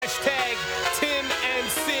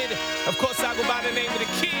Of course, I go by the name of the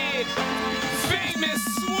kid. Famous.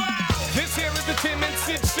 Wow. This here is the Tim and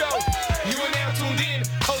Sid Show. You are now tuned in,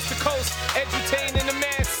 coast to coast, edutaining the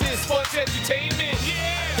masses. Sports edutainment.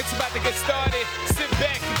 Yeah. It's about to get started. Sit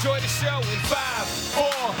back, enjoy the show in 5,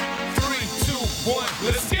 4, 3, 2, 1.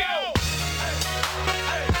 Let's go.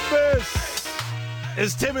 This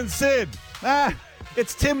is Tim and Sid.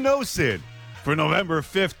 It's Tim No Sid for November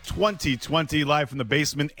 5th, 2020, live from the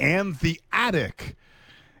basement and the attic,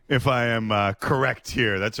 if I am correct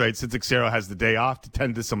here. That's right. Sid Xero has the day off to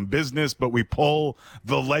tend to some business, but we pull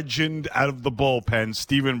the legend out of the bullpen.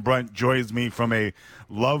 Stephen Brunt joins me from a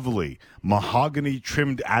lovely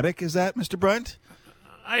mahogany-trimmed attic. Is that, Mr. Brunt?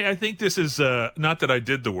 I think this is not that I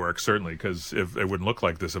did the work, certainly, because it wouldn't look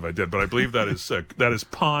like this if I did. But I believe that is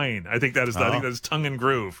pine. I think that is tongue and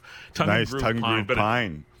groove. Tongue and groove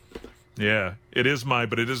pine. Yeah, it is my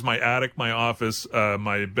attic, my office,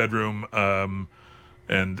 my bedroom,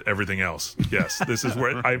 and everything else. Yes, this is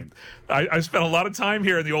where I spent a lot of time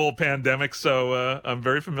here in the old pandemic, so I'm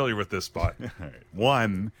very familiar with this spot.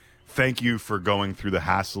 One, thank you for going through the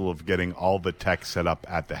hassle of getting all the tech set up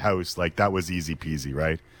at the house. Like, that was easy peasy,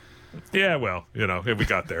 right? Yeah, well, we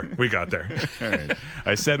got there. We got there. All right.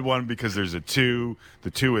 I said one because there's a two.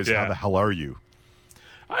 The two is, How the hell are you?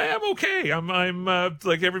 I am okay. I'm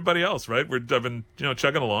like everybody else, right? I've been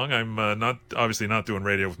chugging along. I'm obviously not doing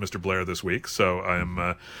radio with Mr. Blair this week,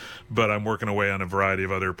 so but I'm working away on a variety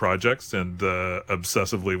of other projects and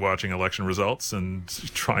obsessively watching election results and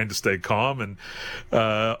trying to stay calm and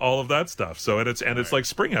all of that stuff. So it's like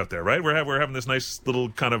spring out there, right? We're having this nice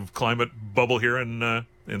little kind of climate bubble here in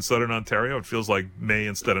southern Ontario. It feels like May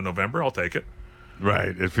instead of November. I'll take it.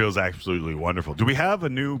 Right. It feels absolutely wonderful. Do we have a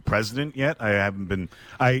new president yet? I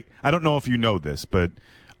don't know if you know this, but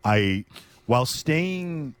while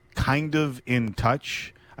staying kind of in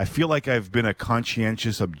touch, I feel like I've been a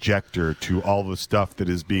conscientious objector to all the stuff that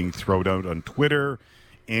is being thrown out on Twitter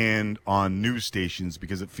and on news stations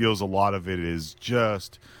because it feels a lot of it is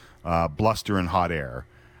just bluster and hot air.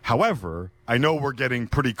 However, I know we're getting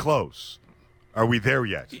pretty close. Are we there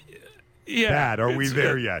yet? Yeah. Dad, are we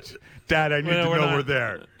there yet? Dad, I need to know we're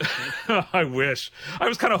there. I wish. I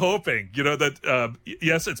was kind of hoping, that,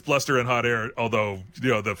 yes, it's bluster and hot air, although,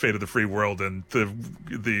 the fate of the free world and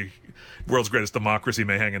the world's greatest democracy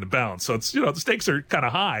may hang in the balance. So it's, the stakes are kind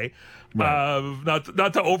of high, right.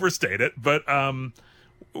 Not to overstate it, but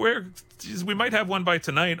we might have one by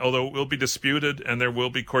tonight, although it will be disputed and there will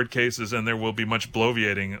be court cases and there will be much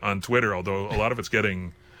bloviating on Twitter, although a lot of it's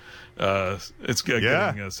getting...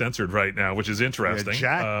 getting censored right now, which is interesting.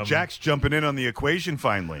 Yeah, Jack's jumping in on the equation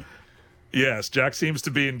finally. Yes, Jack seems to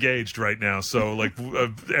be engaged right now. So,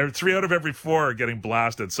 3 out of every 4 are getting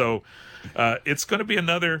blasted. So, it's going to be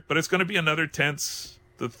another tense,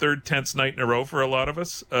 the third tense night in a row for a lot of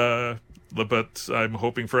us. But I'm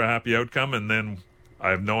hoping for a happy outcome, and then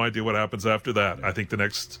I have no idea what happens after that. I think the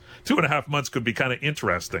next 2.5 months could be kind of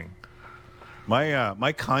interesting.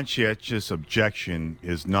 My conscientious objection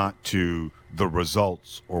is not to the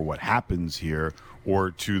results or what happens here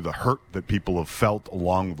or to the hurt that people have felt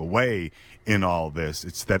along the way in all this.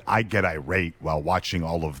 It's that I get irate while watching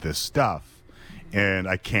all of this stuff, and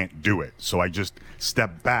I can't do it. So I just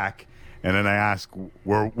step back, and then I ask,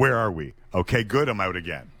 where are we? Okay, good, I'm out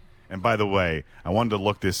again. And by the way, I wanted to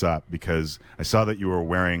look this up because I saw that you were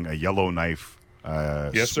wearing a Yellowknife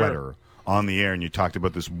yes, sweater sir. On the air, and you talked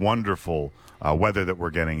about this wonderful weather that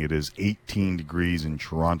we're getting. It is 18 degrees in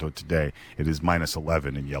Toronto today. It is minus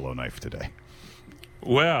 11 in Yellowknife today.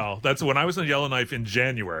 Well, that's when I was in Yellowknife in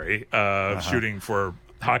January, shooting for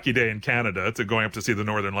Hockey Day in Canada, going up to see the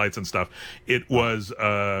Northern Lights and stuff. It was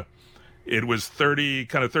 30,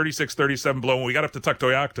 kind of 36, 37 below. When we got up to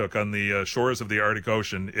Tuktoyaktuk on the shores of the Arctic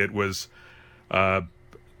Ocean, it was 40.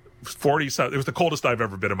 It was the coldest I've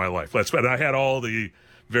ever been in my life. And I had all the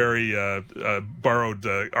very borrowed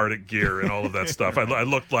Arctic gear and all of that stuff. I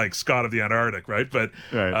looked like Scott of the Antarctic, right? But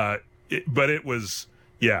it was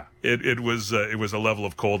it was a level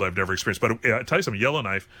of cold I've never experienced. But I tell you something,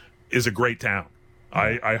 Yellowknife is a great town.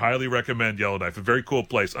 I highly recommend Yellowknife. A very cool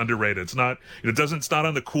place, underrated. It's not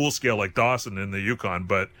on the cool scale like Dawson in the Yukon,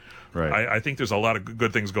 but I think there's a lot of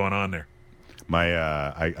good things going on there.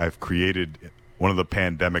 I've created one of the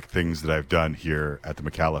pandemic things that I've done here at the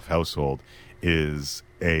McAuliffe household is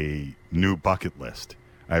a new bucket list.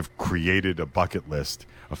 I've created a bucket list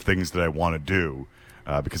of things that I want to do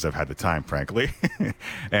because I've had the time, frankly.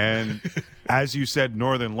 And as you said,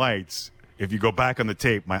 Northern Lights, if you go back on the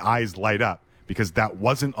tape, my eyes light up because that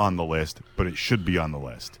wasn't on the list, but it should be on the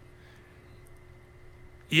list.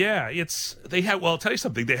 Yeah, they have. Well, I'll tell you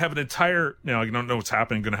something. They have an entire. Now I don't know what's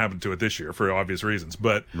going to happen to it this year for obvious reasons,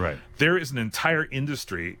 but there is an entire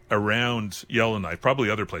industry around Yellowknife, probably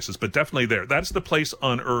other places, but definitely there. That's the place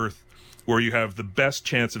on Earth where you have the best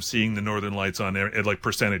chance of seeing the Northern Lights on like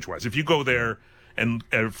percentage wise. If you go there and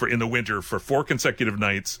for in the winter for 4 consecutive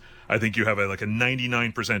nights, I think you have a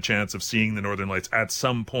 99% chance of seeing the Northern Lights at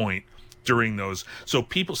some point during those. So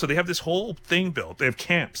they have this whole thing built. They have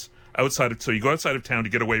camps outside of, so you go outside of town to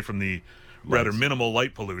get away from the rather minimal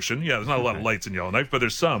light pollution. Yeah, there's not a lot of lights in Yellowknife, but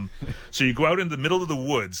there's some. So you go out in the middle of the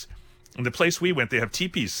woods, and the place we went, they have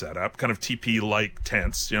teepees set up, kind of teepee-like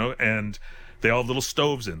tents, and they all have little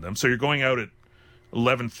stoves in them. So you're going out at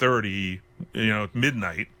 11:30,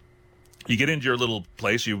 midnight. You get into your little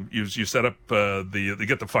place. You set up you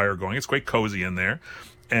get the fire going. It's quite cozy in there,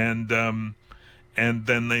 and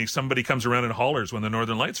then somebody comes around and hollers when the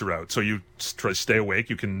Northern Lights are out. So you try to stay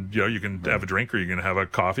awake. You can have a drink or you can have a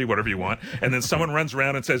coffee, whatever you want. And then someone runs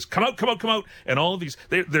around and says, "Come out, come out, come out!" And all of these,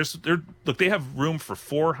 they have room for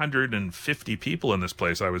 450 people in this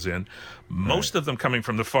place I was in. Most of them coming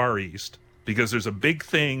from the Far East, because there's a big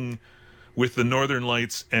thing with the Northern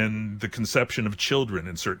Lights and the conception of children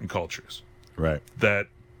in certain cultures. Right. That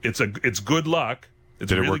it's good luck.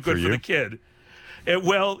 It's really good for the kid. Me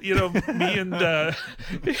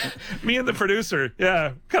and the producer,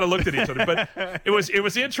 kind of looked at each other. But it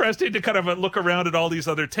was interesting to kind of look around at all these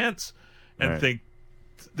other tents and think,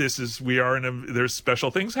 there's special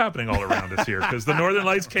things happening all around us here, because the Northern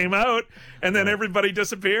Lights came out and then everybody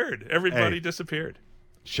disappeared. Disappeared.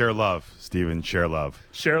 Share love, Stephen. Share love.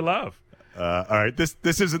 Share love. All right.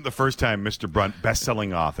 This isn't the first time Mr. Brunt,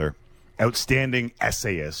 best-selling author, outstanding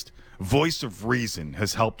essayist, voice of reason,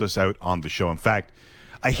 has helped us out on the show. In fact,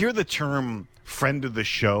 I hear the term friend of the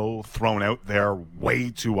show thrown out there way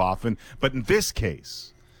too often. But in this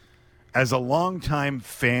case, as a longtime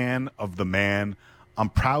fan of the man, I'm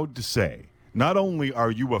proud to say, not only are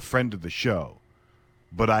you a friend of the show,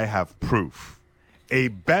 but I have proof. A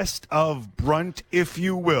best of Brunt, if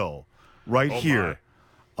you will, right here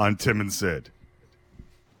on Tim and Sid.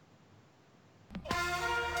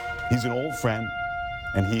 He's an old friend,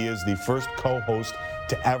 and he is the first co-host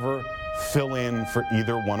to ever fill in for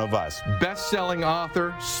either one of us. Best-selling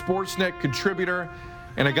author, Sportsnet contributor,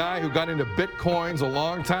 and a guy who got into Bitcoins a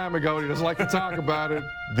long time ago. He doesn't like to talk about it.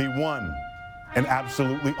 The one and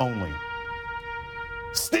absolutely only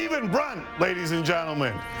Stephen Brunt, ladies and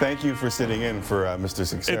gentlemen. Thank you for sitting in for Mr.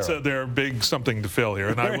 Sincero. They're a big something to fill here,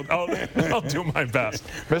 and I'll do my best.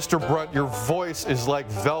 Mr. Brunt, your voice is like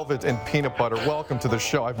velvet and peanut butter. Welcome to the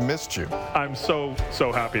show. I've missed you. I'm so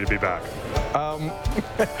happy to be back.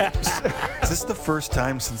 Is this the first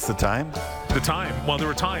time since the time? The time? Well, there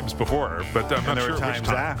were times before, but I'm not sure which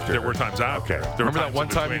time. After. There were times after. Okay. Remember that one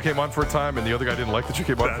time you came on for a time and the other guy didn't like that you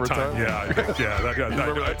came on for a time? Yeah, I think,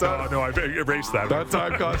 remember that time? No, I erased that. That time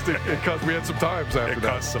we had some times after that. It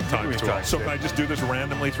cost some time. So can I just do this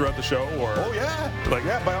randomly throughout the show? Or Oh,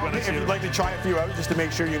 yeah. By all means, if you'd like to try a few out just to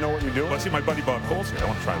make sure you know what you're doing. Well, I see my buddy Bob Cole's here. I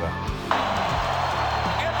want to try that.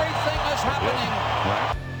 Everything is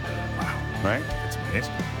happening. Right? It's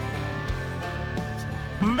amazing.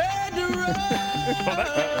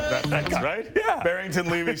 That's right. Yeah. Barrington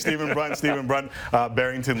Levy, Stephen Brunt,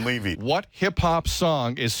 Barrington Levy. What hip-hop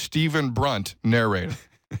song is Stephen Brunt narrating?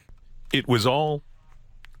 It was all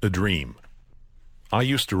a dream. I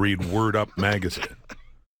used to read Word Up magazine.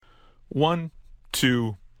 1,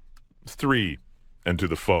 2, 3, and to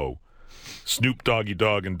the foe. Snoop Doggy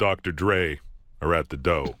Dogg and Dr. Dre are at the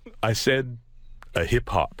dough. I said, a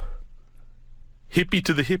hip-hop. Hippie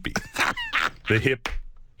to the hippie. The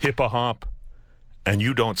hip-a-hop, and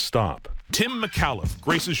you don't stop. Tim McAuliffe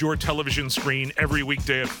graces your television screen every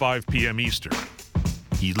weekday at 5 p.m. Eastern.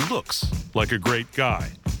 He looks like a great guy,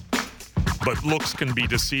 but looks can be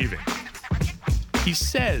deceiving. He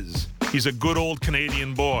says he's a good old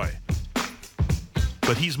Canadian boy,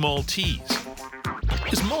 but he's Maltese.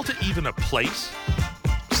 Is Malta even a place?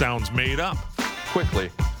 Sounds made up.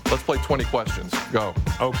 Quickly, let's play 20 questions. Go.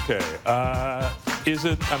 Okay. Is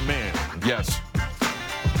it a man? Yes.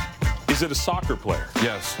 Is it a soccer player?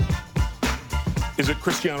 Yes. Is it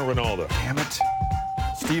Cristiano Ronaldo? Damn it.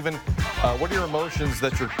 Stephen, what are your emotions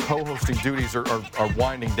that your co-hosting duties are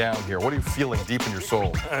winding down here? What are you feeling deep in your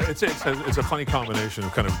soul? It's a funny combination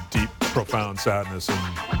of kind of deep, profound sadness and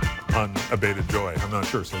unabated joy. I'm not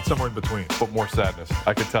sure. So it's somewhere in between. But more sadness.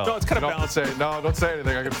 I can tell. No, it's kind of balanced. Don't say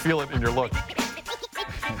anything. I can feel it in your look.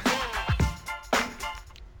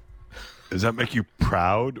 Does that make you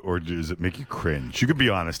proud or does it make you cringe? You can be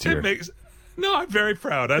honest here. No, I'm very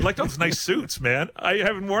proud. I like those nice suits, man. I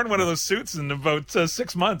haven't worn one of those suits in about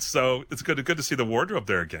 6 months, so it's good to see the wardrobe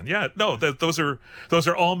there again. Yeah, no, those are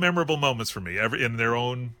all memorable moments for me, in their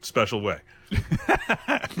own special way.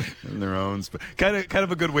 In their own kind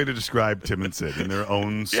of a good way to describe Tim and Sid, in their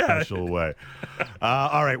own special way.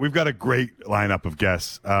 All right, we've got a great lineup of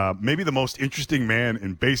guests. Maybe the most interesting man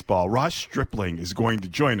in baseball, Ross Stripling, is going to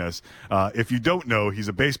join us. If you don't know, he's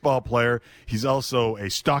a baseball player. He's also a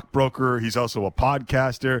stockbroker. He's also a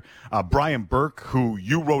podcaster. Brian Burke, who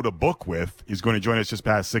you wrote a book with, is going to join us just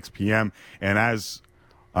past 6 p.m. And as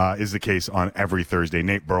is the case on every Thursday,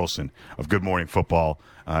 Nate Burleson of Good Morning Football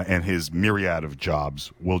and his myriad of jobs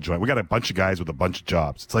will join. We got a bunch of guys with a bunch of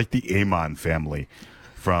jobs. It's like the Amon family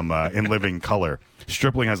from In Living Color.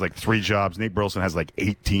 Stripling has like 3 jobs. Nate Burleson has like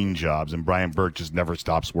 18 jobs. And Brian Burke just never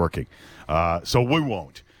stops working. So we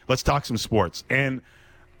won't. Let's talk some sports. And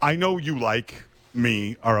I know you, like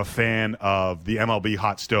me, are a fan of the MLB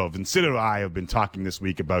hot stove. And Sid and I have been talking this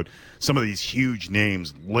week about some of these huge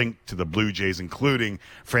names linked to the Blue Jays, including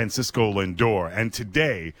Francisco Lindor. And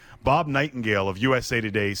today, Bob Nightingale of USA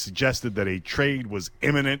Today suggested that a trade was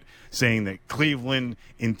imminent, saying that Cleveland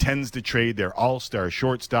intends to trade their all-star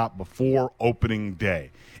shortstop before opening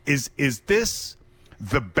day. Is this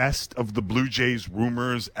the best of the Blue Jays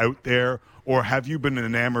rumors out there? Or have you been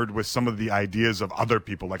enamored with some of the ideas of other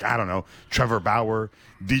people, like, I don't know, Trevor Bauer,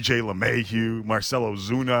 DJ LeMahieu, Marcelo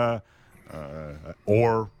Zuna,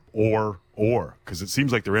 or? Because it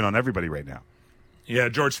seems like they're in on everybody right now. Yeah,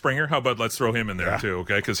 George Springer. How about let's throw him in there too,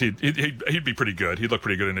 okay? Because he'd be pretty good. He'd look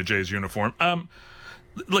pretty good in a Jays uniform.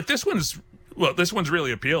 Look, this one's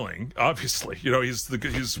really appealing. Obviously,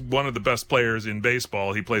 he's one of the best players in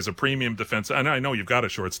baseball. He plays a premium defense. And I know you've got a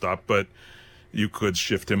shortstop, but you could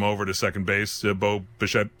shift him over to second base. Bo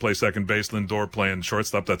Bichette play second base, Lindor playing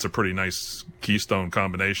shortstop. That's a pretty nice keystone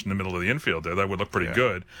combination in the middle of the infield there. That would look pretty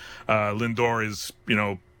good. Lindor is,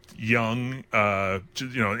 young,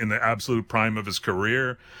 in the absolute prime of his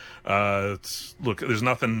career. Look, there's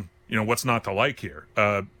nothing, what's not to like here.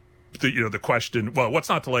 The question, what's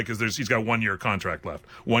not to like is he's got 1 year contract left,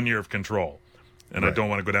 1 year of control. And right. I don't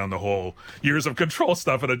want to go down the whole years of control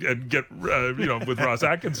stuff and get, with Ross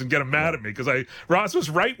Atkins and get him mad at me because Ross was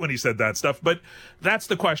right when he said that stuff. But that's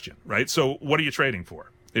the question, right? So what are you trading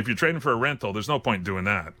for? If you're trading for a rental, there's no point in doing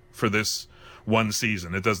that for this one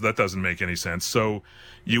season. That doesn't make any sense. So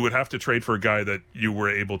you would have to trade for a guy that you were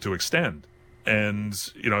able to extend. And,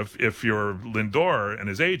 if you're Lindor and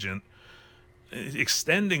his agent,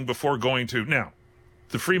 extending before going to now,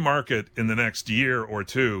 the free market in the next year or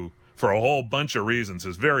two, for a whole bunch of reasons,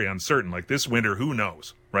 is very uncertain. Like this winter, who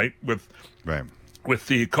knows, right? With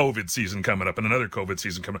the COVID season coming up and another COVID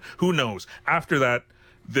season coming up, who knows? After that,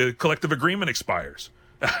 the collective agreement expires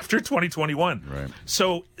after 2021. Right.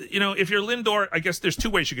 So, if you're Lindor, I guess there's 2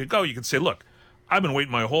 ways you could go. You could say, look, I've been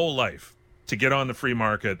waiting my whole life to get on the free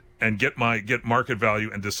market and get market value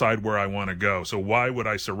and decide where I want to go. So why would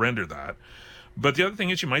I surrender that? But the other thing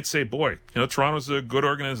is you might say, boy, Toronto's a good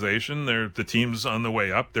organization. The team's on the way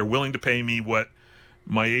up. They're willing to pay me what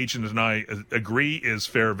my agent and I agree is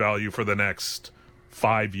fair value for the next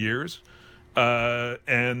 5 years. So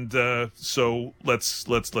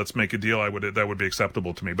let's make a deal. That would be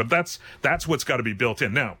acceptable to me. But that's what's got to be built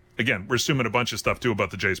in. Now, again, we're assuming a bunch of stuff too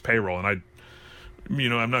about the Jays payroll. And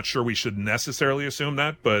I'm not sure we should necessarily assume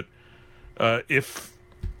that, but if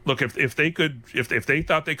they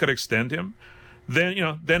thought they could extend him, then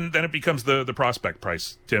it becomes the prospect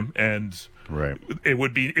price, Tim, and right. It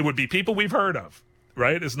would be people we've heard of,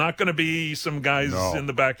 right? It's not going to be some guys in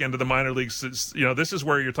the back end of the minor leagues. This is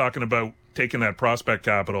where you're talking about taking that prospect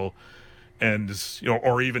capital, and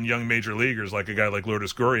or even young major leaguers like a guy like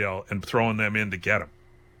Lourdes Gurriel and throwing them in to get him.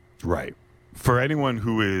 Right. For anyone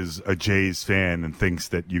who is a Jays fan and thinks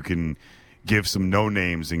that you can give some no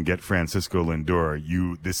names and get Francisco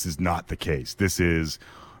Lindor, this is not the case. This is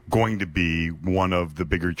going to be one of the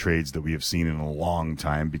bigger trades that we have seen in a long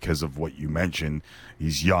time because of what you mentioned.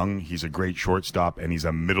 He's young, he's a great shortstop, and he's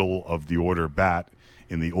a middle of the order bat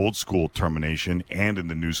in the old school termination and in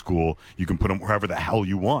the new school. You can put him wherever the hell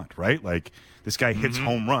you want, right? Like this guy hits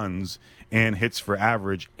home runs and hits for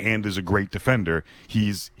average and is a great defender.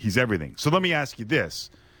 He's everything. So let me ask you this.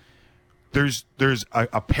 There's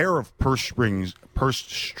a pair of purse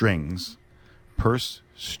strings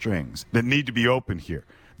that need to be open here.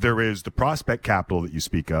 There is the prospect capital that you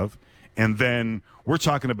speak of, and then we're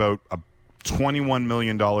talking about $21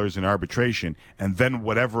 million in arbitration, and then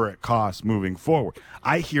whatever it costs moving forward.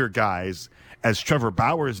 I hear guys, as Trevor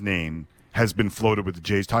Bauer's name has been floated with the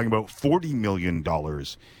Jays, talking about $40 million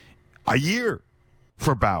a year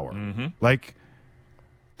for Bauer. Like,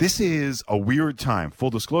 this is a weird time. Full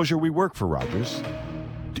disclosure, we work for Rogers.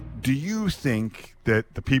 Do you think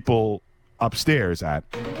that the people upstairs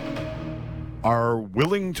are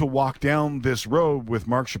willing to walk down this road with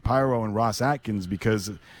Mark Shapiro and Ross Atkins?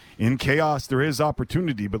 Because in chaos there is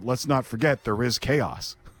opportunity, but let's not forget there is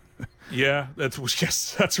chaos. Yeah, that's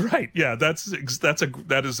right. Yeah,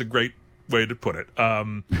 that is a great way to put it.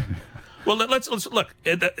 Well, let's look.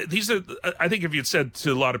 These are. I think if you'd said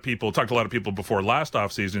to a lot of people, talked to a lot of people before last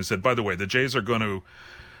offseason, and said, by the way, the Jays are going to.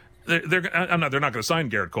 They're not going to sign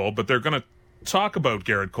Garrett Cole, but they're going to talk about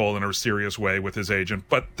Garrett Cole in a serious way with his agent.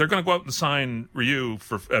 But they're going to go out and sign Ryu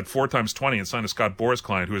at 4 times 20 and sign a Scott Boras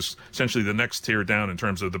client, who is essentially the next tier down in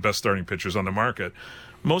terms of the best starting pitchers on the market.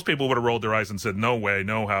 Most people would have rolled their eyes and said, no way,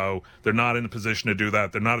 no how. They're not in a position to do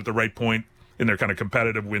that. They're not at the right point in their kind of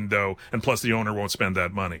competitive window. And plus, the owner won't spend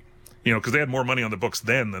that money. Because they had more money on the books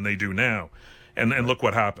then than they do now. And look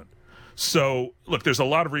what happened. So, look, there's a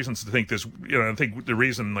lot of reasons to think this. I think the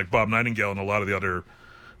reason, like Bob Nightingale and a lot of the other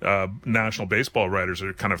national baseball writers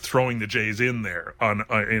are kind of throwing the Jays in there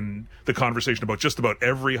in the conversation about just about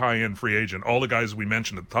every high-end free agent, all the guys we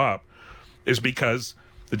mentioned at the top, is because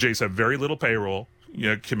the Jays have very little payroll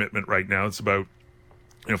commitment right now. It's about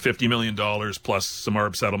 $50 million plus some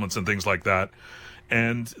ARB settlements and things like that.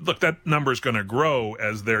 And look, that number is going to grow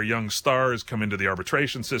as their young stars come into the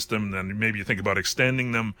arbitration system. Then maybe you think about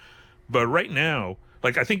extending them. But right now,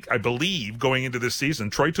 I believe going into this season,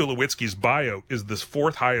 Troy Tulowitzki's buyout is the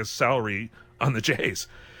 4th highest salary on the Jays.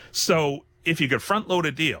 So if you could front load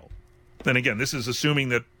a deal, then again, this is assuming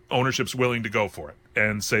that ownership's willing to go for it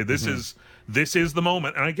and say this is the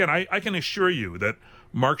moment. And again, I can assure you that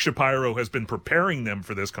Mark Shapiro has been preparing them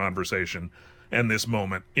for this conversation and this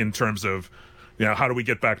moment in terms of, how do we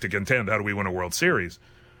get back to contend? How do we win a World Series?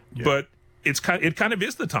 Yeah. But it kind of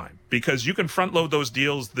is the time, because you can front load those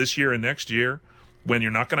deals this year and next year when you're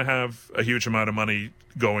not going to have a huge amount of money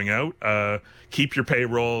going out. Keep your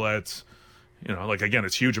payroll at, again,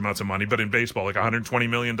 it's huge amounts of money, but in baseball, like $120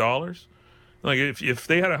 million. Like if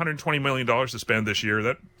they had $120 million to spend this year,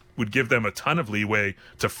 that would give them a ton of leeway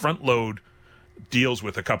to front load deals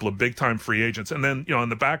with a couple of big time free agents. And then, on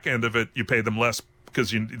the back end of it, you pay them less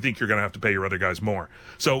because you think you're going to have to pay your other guys more.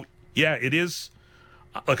 So, yeah, it is.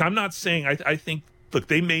 Look, I'm not saying I think. Look,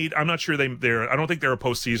 I'm not sure they're. I don't think they're a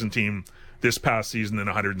postseason team this past season in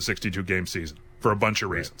a 162 game season for a bunch of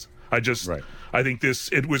reasons. Right. I think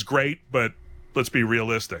it was great, but let's be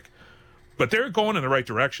realistic. But they're going in the right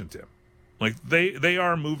direction, Tim. Like they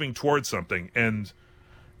are moving towards something, and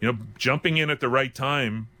jumping in at the right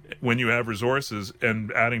time when you have resources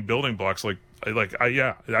and adding building blocks.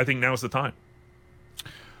 I think now's the time.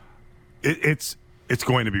 It's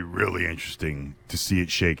going to be really interesting to see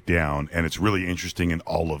it shake down, and it's really interesting in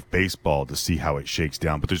all of baseball to see how it shakes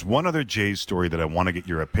down. But there's one other Jays story that I want to get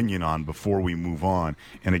your opinion on before we move on.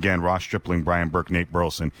 And again, Ross Stripling, Brian Burke, Nate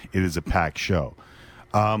Burleson, it is a packed show.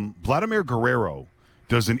 Vladimir Guerrero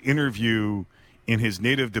does an interview in his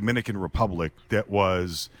native Dominican Republic that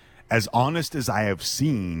was as honest as I have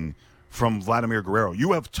seen from Vladimir Guerrero.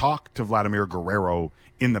 You have talked to Vladimir Guerrero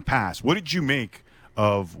in the past. What did you make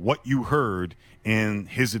of what you heard and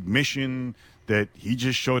his admission that he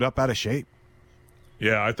just showed up out of shape?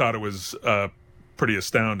 Yeah, I thought it was pretty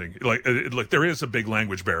astounding. Like there is a big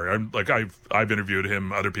language barrier. I've interviewed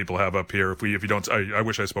him. Other people have up here. If you don't, I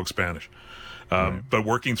wish I spoke Spanish. Right. But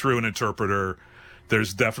working through an interpreter,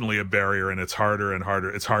 there's definitely a barrier, and it's harder and harder.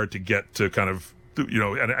 It's hard to get to kind of,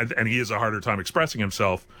 and he has a harder time expressing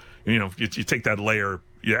himself. You take that layer,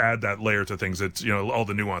 you add that layer to things. It's all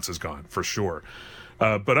the nuance is gone for sure.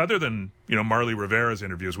 But other than Marly Rivera's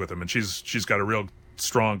interviews with him, and she's got a real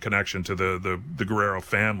strong connection to the Guerrero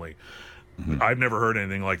family. Mm-hmm. I've never heard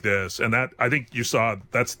anything like this, and that I think you saw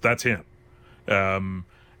that's him, and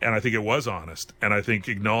I think it was honest, and I think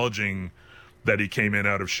acknowledging that he came in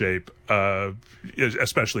out of shape,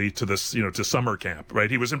 especially to this to summer camp. Right,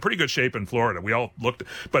 he was in pretty good shape in Florida. We all looked,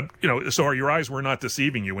 but so your eyes were not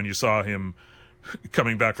deceiving you when you saw him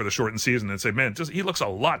coming back for the shortened season and say, man, he looks a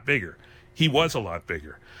lot bigger. He was a lot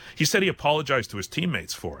bigger. He said he apologized to his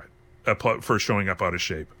teammates for it, for showing up out of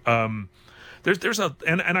shape. And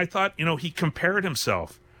I thought, he compared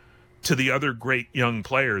himself to the other great young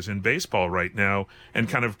players in baseball right now and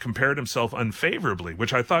kind of compared himself unfavorably,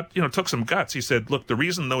 which I thought, took some guts. He said, look, the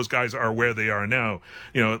reason those guys are where they are now,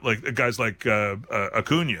 like guys like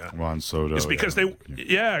Acuna, Juan Soto, is because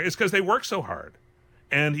it's because they work so hard.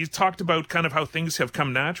 And he's talked about kind of how things have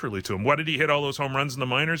come naturally to him. Why did he hit all those home runs in the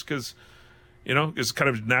minors? Because, it's kind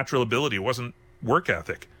of natural ability. It wasn't work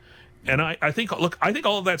ethic. And I think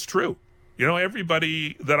all of that's true.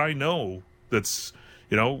 Everybody that I know that's,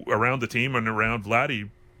 around the team and around Vladdy,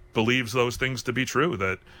 believes those things to be true,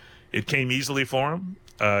 that it came easily for him.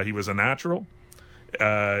 He was a natural.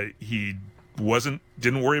 He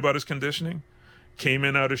didn't worry about his conditioning, came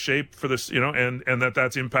in out of shape for this, and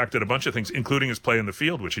that's impacted a bunch of things, including his play in the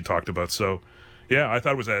field, which he talked about. So, yeah, I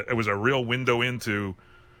thought it was a real window into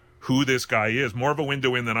who this guy is, more of a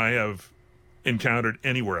window in than I have encountered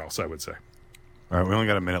anywhere else, I would say. All right, we only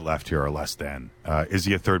got a minute left here, or less than. Is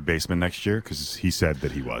he a third baseman next year? Because he said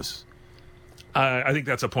that he was. I think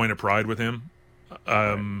that's a point of pride with him.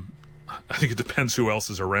 I think it depends who else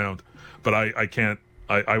is around, but I can't.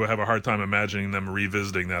 I would have a hard time imagining them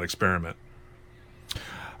revisiting that experiment.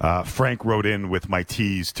 Frank wrote in with my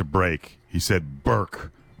tease to break. He said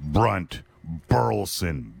Burke, Brunt,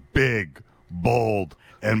 Burleson, big, bold,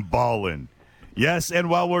 and ballin'. Yes, and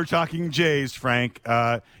while we're talking Jays, Frank,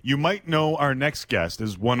 you might know our next guest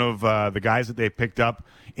is one of the guys that they picked up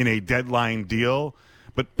in a deadline deal.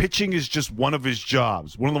 But pitching is just one of his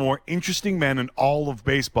jobs. One of the more interesting men in all of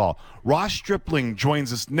baseball. Ross Stripling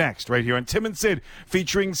joins us next right here on Tim and Sid,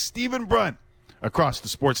 featuring Stephen Brunt across the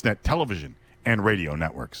Sportsnet television and radio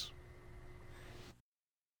networks.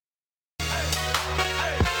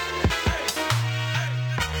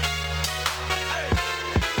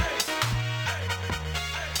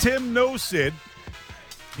 Tim knows Sid.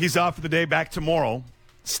 He's off for the day, back tomorrow.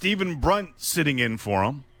 Stephen Brunt sitting in for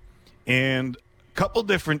him. And couple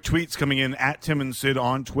different tweets coming in at Tim and Sid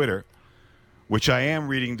on Twitter, which I am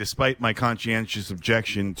reading despite my conscientious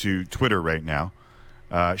objection to Twitter right now.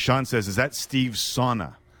 Sean says, is that Steve's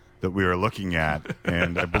sauna that we are looking at?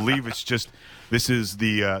 And I believe it's just, this is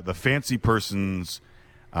the fancy person's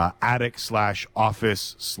attic /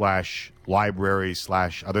 office / library /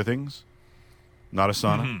 other things. Not a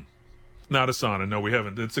sauna? Mm-hmm. Not a sauna. No, we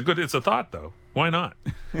haven't. It's a thought, though. Why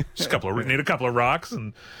need a couple of rocks,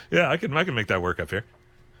 and yeah, I can make that work up here.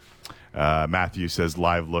 Matthew says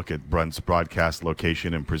live look at Brunt's broadcast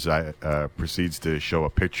location and proceeds to show a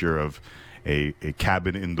picture of a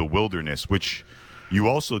cabin in the wilderness, which you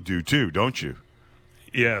also do too, don't you?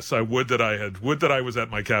 Yes, I would that I was at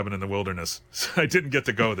my cabin in the wilderness. I didn't get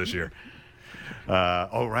to go this year.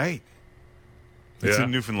 All right. It's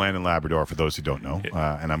in Newfoundland and Labrador, for those who don't know,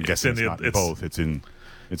 and I'm guessing it's not in both. It's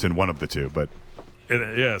in one of the two, but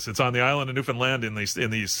yes, it's on the island of Newfoundland in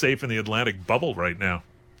the safe in the Atlantic bubble right now.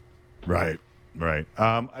 Right.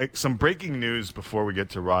 Some breaking news before we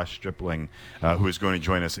get to Ross Stripling, who is going to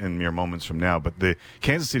join us in mere moments from now. But the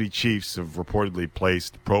Kansas City Chiefs have reportedly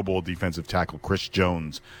placed Pro Bowl defensive tackle Chris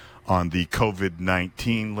Jones on the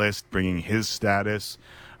COVID-19 list, bringing his status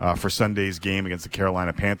for Sunday's game against the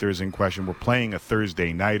Carolina Panthers in question. We're playing a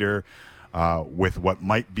Thursday nighter with what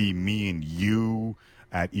might be me and you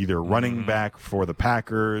at either running back for the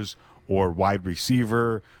Packers or wide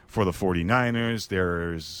receiver for the 49ers.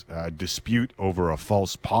 There's a dispute over a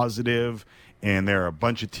false positive, and there are a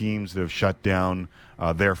bunch of teams that have shut down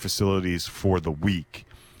their facilities for the week.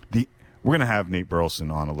 We're going to have Nate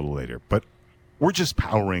Burleson on a little later, but we're just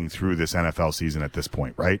powering through this NFL season at this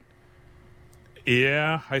point, right?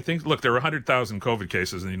 Yeah, I think, look, there are 100,000 COVID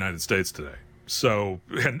cases in the United States today. So,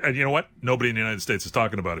 and you know what? Nobody in the United States is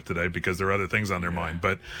talking about it today because there are other things on their mind.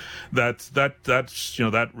 But that's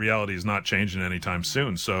that reality is not changing anytime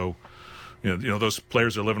soon. So, those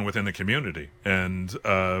players are living within the community, and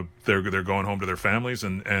they're going home to their families,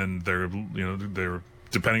 and they're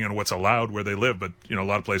depending on what's allowed where they live. But a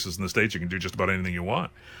lot of places in the States you can do just about anything you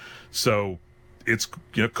want. So, it's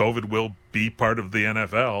COVID will be part of the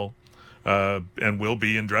NFL, and will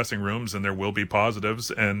be in dressing rooms, and there will be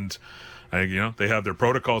positives, and they have their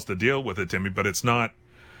protocols to deal with it, Timmy, but it's not,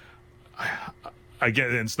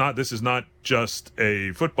 this is not just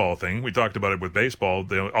a football thing. We talked about it with baseball.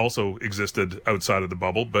 They also existed outside of the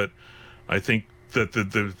bubble, but I think that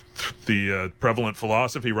the prevalent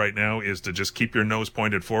philosophy right now is to just keep your nose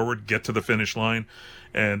pointed forward, get to the finish line,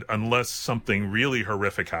 and unless something really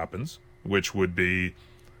horrific happens, which would be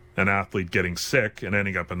an athlete getting sick and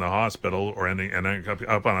ending up in the hospital or ending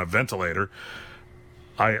up on a ventilator,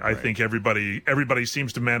 I think everybody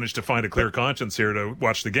seems to manage to find a clear conscience here to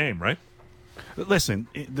watch the game, right? Listen,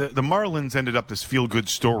 the Marlins ended up this feel-good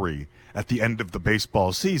story at the end of the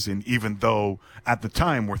baseball season, even though at the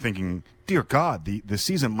time we're thinking, dear God, the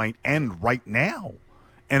season might end right now.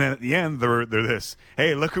 And at the end, they're this,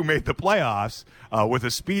 hey, look who made the playoffs with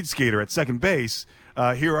a speed skater at second base.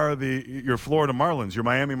 Here are your Florida Marlins, your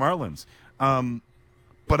Miami Marlins.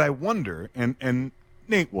 But I wonder, and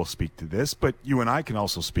Nate will speak to this, but you and I can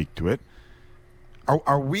also speak to it.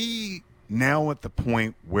 Are we now at the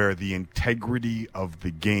point where the integrity of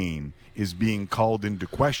the game is being called into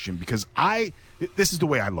question? Because this is the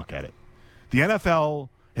way I look at it. The NFL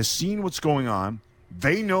has seen what's going on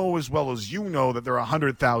They know as well as you know that there are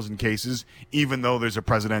 100,000 cases, even though there's a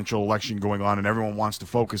presidential election going on and everyone wants to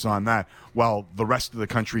focus on that, while the rest of the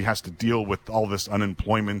country has to deal with all this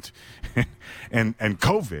unemployment and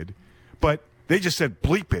COVID. But they just said,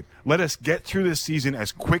 bleep it. Let us get through this season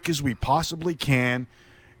as quick as we possibly can.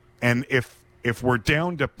 And if we're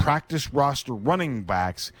down to practice roster running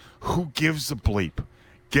backs, who gives a bleep?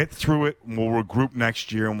 Get through it, and we'll regroup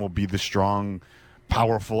next year, and we'll be the strong,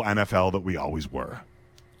 powerful NFL that we always were.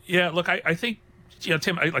 Yeah, look, I think,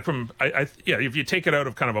 Tim, if you take it out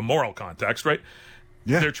of kind of a moral context, right?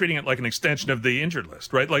 Yeah. They're treating it like an extension of the injured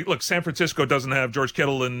list, right? Like, look, San Francisco doesn't have George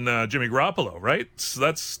Kittle and Jimmy Garoppolo, right? So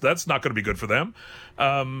that's not going to be good for them.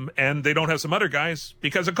 And they don't have some other guys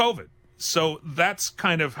because of COVID. So that's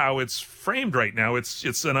kind of how it's framed right now.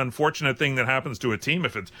 It's an unfortunate thing that happens to a team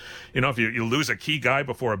if it's, if you lose a key guy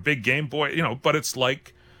before a big game, but it's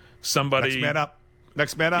like somebody.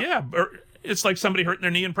 Next man up. Yeah, it's like somebody hurting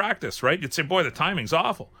their knee in practice, right? You'd say, boy, the timing's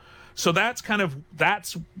awful. So that's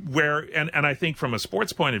where, and I think from a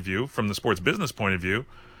sports point of view, from the sports business point of view,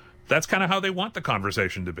 that's kind of how they want the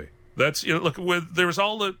conversation to be. That's, look, there's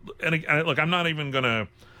all the, and look, I'm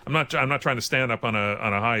not trying to stand up on a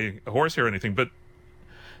high horse here or anything, but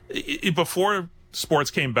before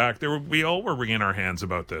sports came back, we all were wringing our hands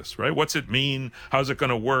about this, right? What's it mean? How's it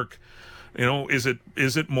going to work? Is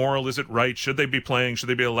it moral? Is it right? Should they be playing? Should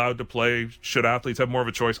they be allowed to play? Should athletes have more of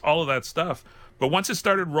a choice? All of that stuff. But once it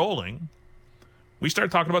started rolling, we started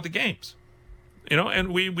talking about the games,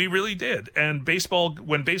 and we really did. And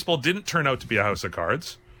when baseball didn't turn out to be a house of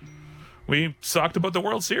cards, we talked about the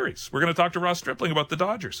World Series. We're going to talk to Ross Stripling about the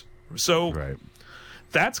Dodgers. So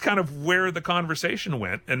that's kind of where the conversation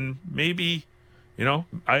went. And maybe,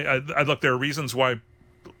 I look, there are reasons why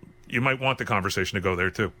you might want the conversation to go there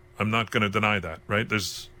too. I'm not going to deny that, right?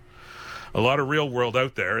 There's a lot of real world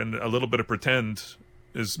out there, and a little bit of pretend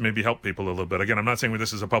is maybe help people a little bit. Again, I'm not saying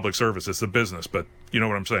this is a public service; it's the business, but you know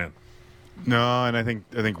what I'm saying. No, and I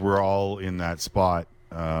think we're all in that spot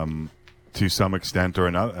to some extent or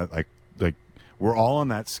another. Like we're all on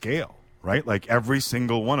that scale, right? Like every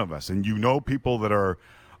single one of us, and people that are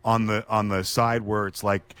on the side where it's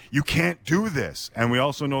like you can't do this, and we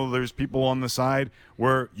also know there's people on the side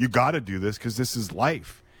where you got to do this because this is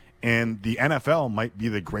life. And the NFL might be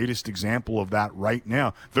the greatest example of that right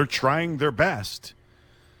now. They're trying their best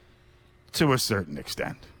to a certain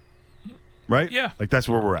extent, right? Yeah, like that's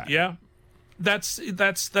where we're at. Yeah, that's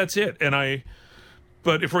it.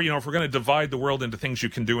 But if we're going to divide the world into things you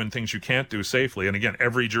can do and things you can't do safely, and again,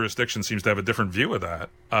 every jurisdiction seems to have a different view of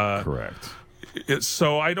that. Correct.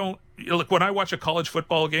 So I don't look when I watch a college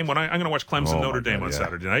football game. I'm going to watch Clemson Notre Dame on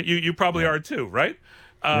Saturday night. You probably are too, right?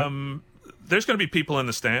 There's going to be people in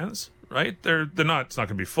the stands, right? They're not. It's not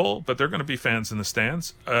going to be full, but they're going to be fans in the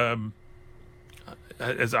stands. I'm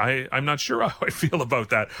not sure how I feel about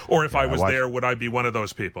that, or if I was there, would I be one of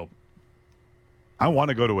those people? I want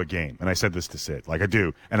to go to a game, and I said this to Sid, like I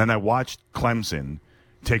do, and then I watched Clemson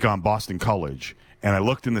take on Boston College, and I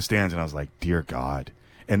looked in the stands, and I was like, dear God,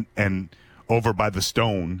 and over by the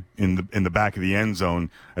stone in the back of the end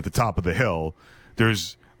zone at the top of the hill,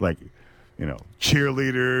 there's like,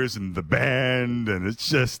 cheerleaders and the band, and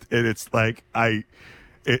it's like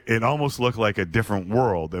it almost looked like a different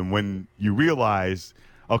world. And when you realize,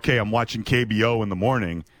 okay, I'm watching KBO in the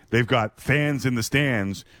morning, they've got fans in the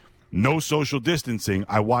stands, no social distancing.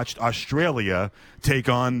 I watched Australia take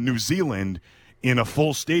on New Zealand in a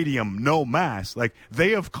full stadium, no mask. Like,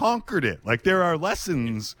 they have conquered it. Like, there are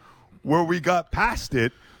lessons where we got past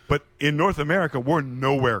it, but in North America, we're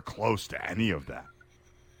nowhere close to any of that.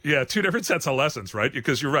 Yeah, two different sets of lessons, right?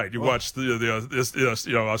 Because you're right. You watched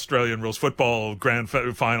the Australian rules football grand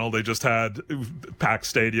final. They just had packed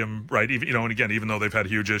stadium, right? Even, and again, even though they've had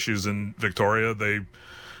huge issues in Victoria, they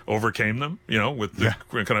overcame them, with the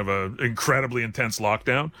kind of a incredibly intense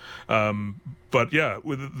lockdown. But yeah,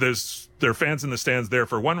 there are fans in the stands there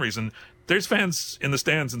for one reason. There's fans in the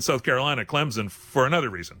stands in South Carolina, Clemson, for another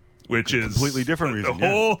reason, which is completely different reason. A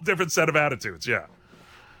whole different set of attitudes. Yeah.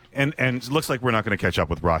 And it looks like we're not going to catch up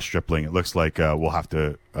with Ross Stripling. It looks like we'll have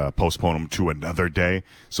to postpone him to another day.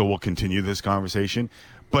 So we'll continue this conversation.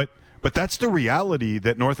 But that's the reality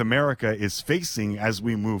that North America is facing as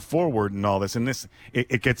we move forward and all this. And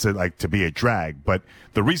it gets to be a drag. But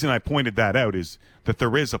the reason I pointed that out is that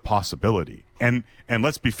there is a possibility. And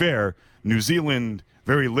let's be fair, New Zealand,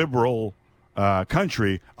 very liberal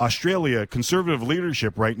country, Australia, conservative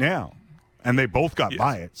leadership right now. And they both got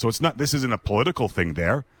by it. So this isn't a political thing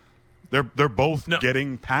there. They're both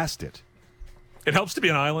getting past it. It helps to be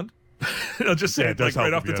an island. I'll just say it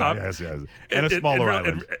right off the top. Yes. And a smaller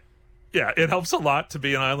island. Yeah, it helps a lot to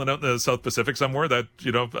be an island out in the South Pacific somewhere. That,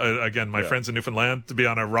 again, my friends in Newfoundland, to be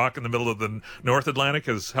on a rock in the middle of the North Atlantic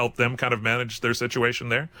has helped them kind of manage their situation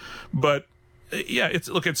there. But yeah, it's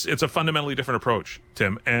a fundamentally different approach,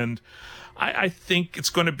 Tim, and I think it's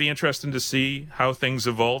going to be interesting to see how things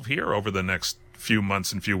evolve here over the next few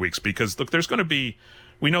months and few weeks. Because look, there's going to be,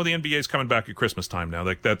 we know the NBA is coming back at Christmas time now.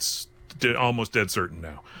 Like that's almost dead certain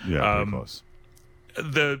now. Yeah, pretty close.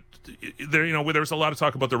 There was a lot of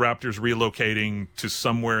talk about the Raptors relocating to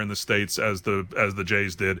somewhere in the States as the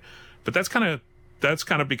Jays did, but that's kind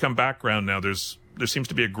of become background now. There seems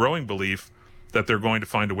to be a growing belief that they're going to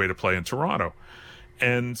find a way to play in Toronto,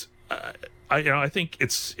 and I think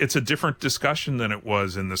it's a different discussion than it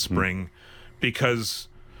was in the spring, because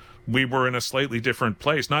we were in a slightly different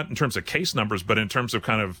place, not in terms of case numbers, but in terms of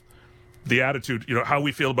kind of the attitude, how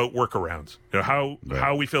we feel about workarounds,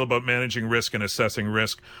 how we feel about managing risk and assessing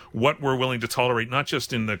risk, what we're willing to tolerate, not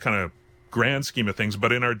just in the kind of grand scheme of things,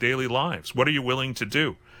 but in our daily lives. What are you willing to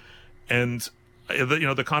do? And,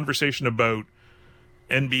 the conversation about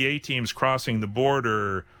NBA teams crossing the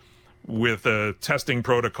border with a testing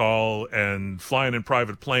protocol and flying in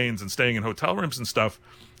private planes and staying in hotel rooms and stuff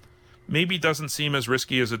maybe doesn't seem as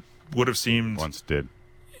risky as it would have seemed.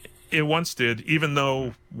 It once did, even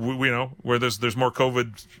though where there's more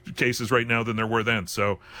COVID cases right now than there were then.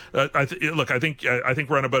 So, I think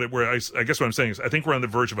we're on about it. Where I guess what I'm saying is, I think we're on the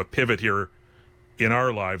verge of a pivot here in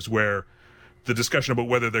our lives, where the discussion about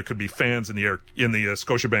whether there could be fans in the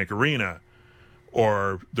Scotiabank Arena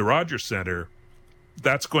or the Rogers Centre,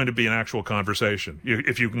 that's going to be an actual conversation.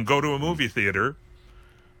 If you can go to a movie theater,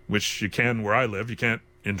 which you can where I live, you can't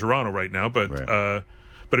in Toronto right now, but. Right.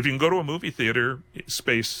 But if you can go to a movie theater,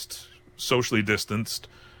 spaced, socially distanced,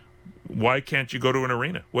 why can't you go to an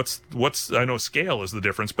arena? What's I know scale is the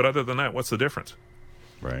difference, but other than that, what's the difference?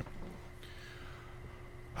 Right.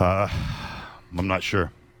 I'm not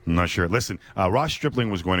sure. Listen, Ross Stripling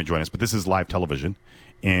was going to join us, but this is live television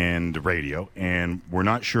and radio, and we're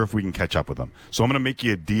not sure if we can catch up with him. So I'm going to make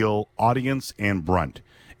you a deal, audience and Brunt.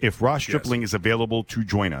 If Ross Stripling is available to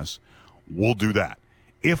join us, we'll do that.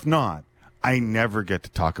 If not, I never get to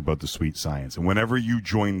talk about the sweet science. And whenever you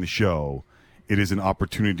join the show, it is an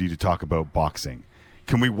opportunity to talk about boxing.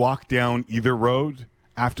 Can we walk down either road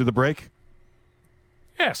after the break?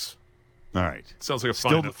 Yes. All right. Sounds like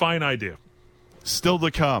a fine idea. Still to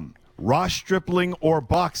come, Ross Stripling or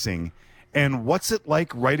boxing, and what's it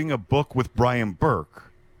like writing a book with Brian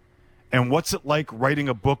Burke? And what's it like writing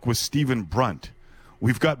a book with Stephen Brunt?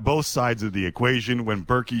 We've got both sides of the equation when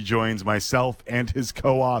Berkey joins myself and his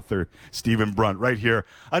co-author, Stephen Brunt, right here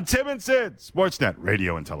on Tim and Sid, Sportsnet,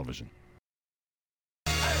 radio and television.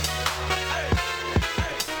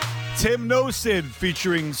 Tim No Sid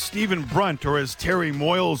featuring Stephen Brunt, or as Terry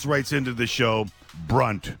Moyles writes into the show,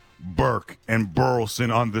 Brunt, Burke, and Burleson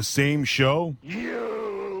on the same show.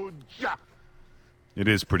 Huge! It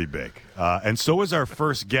is pretty big. And so is our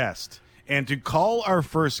first guest. And to call our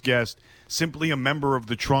first guest simply a member of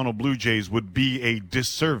the Toronto Blue Jays would be a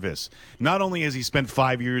disservice. Not only has he spent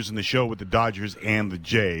 5 years in the show with the Dodgers and the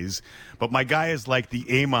Jays, but my guy is like the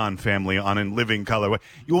Amon family on In Living Color.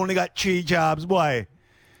 You only got 3 jobs, boy.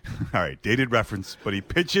 All right, dated reference, but he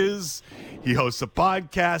pitches, he hosts a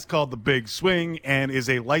podcast called The Big Swing, and is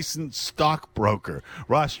a licensed stockbroker.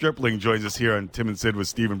 Ross Stripling joins us here on Tim and Sid with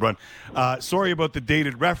Stephen Brunt. Sorry about the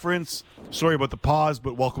dated reference, sorry about the pause,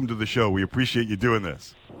 but welcome to the show. We appreciate you doing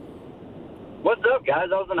this. What's up, guys?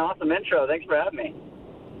 That was an awesome intro. Thanks for having me.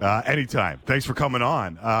 Anytime. Thanks for coming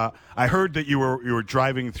on. I heard that you were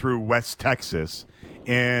driving through West Texas,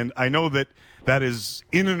 and I know that is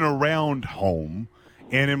in and around home.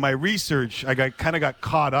 And in my research, I got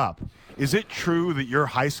caught up. Is it true that your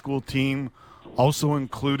high school team also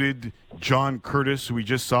included John Curtis, who we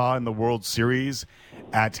just saw in the World Series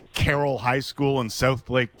at Carroll High School in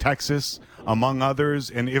Southlake, Texas, among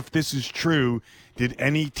others? And if this is true, did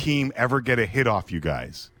any team ever get a hit off you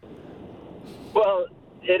guys? Well,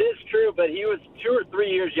 it is true, but he was 2 or 3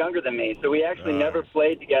 years younger than me, so we actually never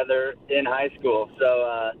played together in high school.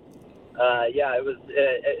 So, yeah, it was.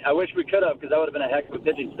 I wish we could have, because that would have been a heck of a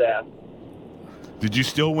pitching staff. Did you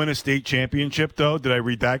still win a state championship, though? Did I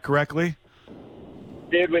read that correctly?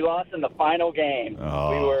 Dude, we lost in the final game.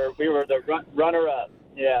 Oh. We were the runner-up.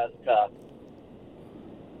 Yeah, it's tough.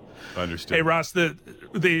 Understood. Hey, Ross,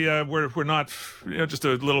 we're not just a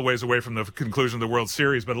little ways away from the conclusion of the World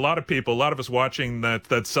Series, but a lot of us watching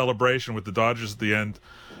that celebration with the Dodgers at the end.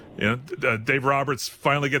 Dave Roberts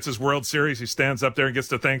finally gets his World Series. He stands up there and gets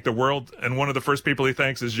to thank the world, and one of the first people he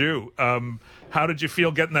thanks is you. How did you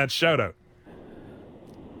feel getting that shout-out?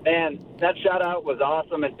 Man, that shout-out was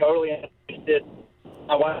awesome and totally interested.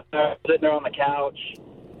 my wife and I are sitting there on the couch,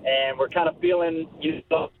 and we're kind of feeling,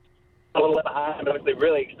 a little bit behind, but obviously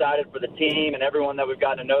really excited for the team and everyone that we've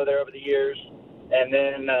gotten to know there over the years. And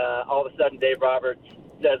then all of a sudden, Dave Roberts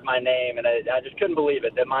says my name, and I just couldn't believe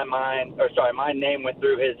it that my name went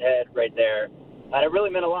through his head right there. And it really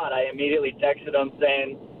meant a lot. I immediately texted him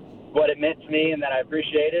saying what it meant to me and that I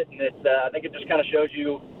appreciate it. And I think it just kind of shows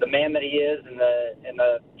you the man that he is and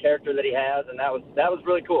the character that he has. And that was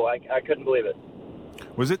really cool. I couldn't believe it.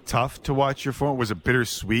 Was it tough to watch your former? Was it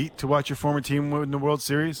bittersweet to watch your former team win the World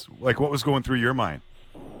Series? Like, what was going through your mind?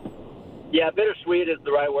 Yeah, bittersweet is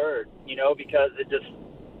the right word, because it just,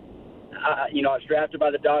 I was drafted by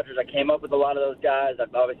the Dodgers. I came up with a lot of those guys.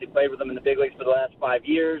 I've obviously played with them in the big leagues for the last 5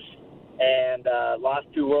 years and lost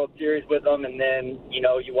 2 World Series with them. And then,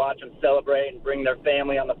 you watch them celebrate and bring their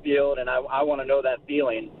family on the field, and I want to know that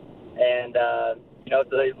feeling. And,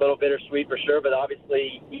 it's a little bittersweet for sure, but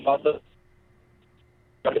obviously you also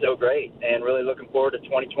so great and really looking forward to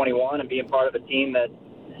 2021 and being part of a team that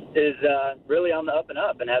is really on the up and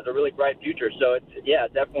up and has a really bright future. So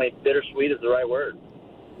it's definitely bittersweet is the right word.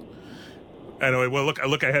 Anyway, well,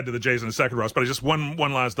 look ahead to the Jays in a second, Ross. But just one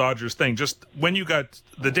last Dodgers thing. Just when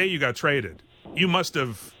the day you got traded, you must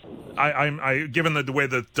have, given the way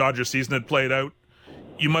the Dodgers season had played out,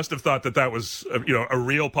 you must have thought that was a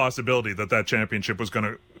real possibility that championship was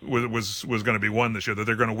going to be won this year, that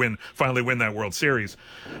they're going to finally win that World Series.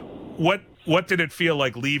 What did it feel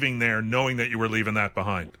like leaving there, knowing that you were leaving that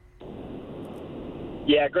behind?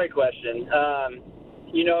 Yeah, great question.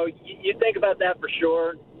 You think about that for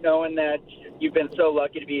sure, knowing that you've been so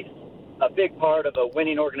lucky to be a big part of a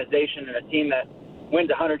winning organization and a team that wins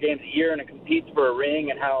 100 games a year and it competes for a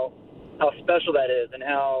ring, and how special that is, and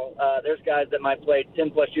how there's guys that might play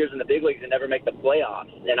 10-plus years in the big leagues and never make the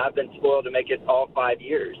playoffs, and I've been spoiled to make it all 5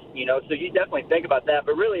 years. So you definitely think about that,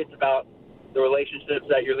 but really it's about the relationships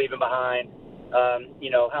that you're leaving behind.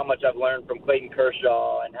 How much I've learned from Clayton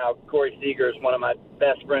Kershaw, and how Corey Seager is one of my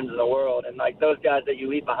best friends in the world, and like those guys that you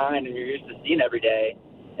leave behind and you're used to seeing every day,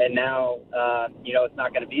 and now it's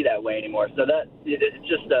not going to be that way anymore. So it's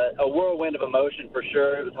just a whirlwind of emotion for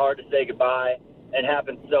sure. It was hard to say goodbye. It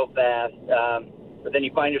happened so fast. But then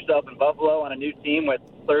you find yourself in Buffalo on a new team with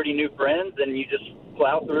 30 new friends, and you just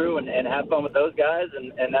plow through and have fun with those guys,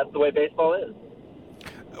 and that's the way baseball is.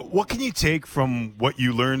 What can you take from what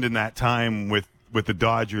you learned in that time with the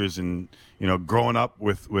Dodgers and, growing up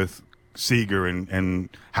with Seager and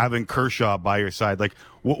having Kershaw by your side? Like,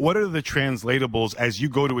 what are the translatables as you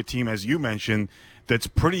go to a team, as you mentioned, that's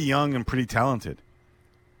pretty young and pretty talented?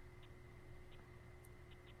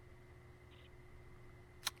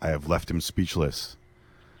 I have left him speechless.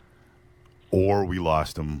 Or we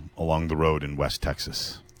lost him along the road in West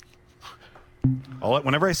Texas.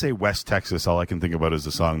 Whenever I say West Texas, all I can think about is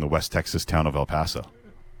the song, The West Texas Town of El Paso.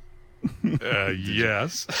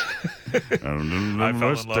 Yes. I fell in love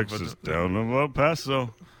West Texas Town of El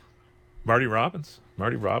Paso. Marty Robbins.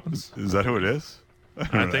 Is that who it is?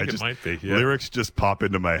 I think it might be. Yeah. Lyrics just pop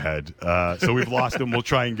into my head. So we've lost him. We'll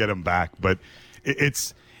try and get him back. But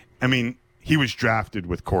he was drafted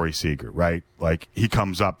with Corey Seager, right? Like, he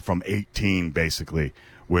comes up from 18, basically,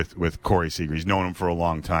 with Corey Seager. He's known him for a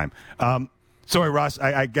long time. Sorry, Ross,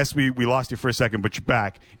 I guess we lost you for a second, but you're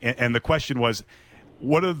back. And the question was,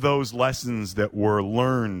 what are those lessons that were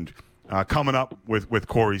learned coming up with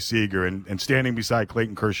Corey Seager and standing beside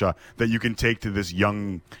Clayton Kershaw that you can take to this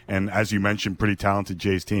young and, as you mentioned, pretty talented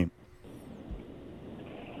Jays team?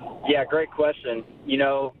 Yeah, great question.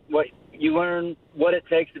 What you learn what it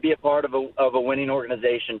takes to be a part of a winning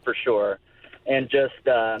organization for sure, and just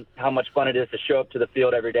how much fun it is to show up to the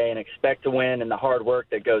field every day and expect to win, and the hard work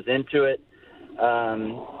that goes into it.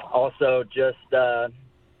 Also, just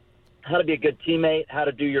how to be a good teammate, how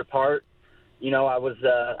to do your part. I was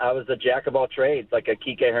a jack of all trades, like a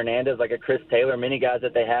Kike Hernandez, like a Chris Taylor, many guys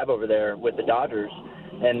that they have over there with the Dodgers,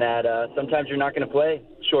 and that sometimes you're not going to play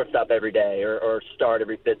shortstop every day or start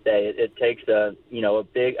every fifth day. It takes a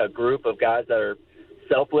group of guys that are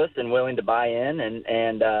selfless and willing to buy in,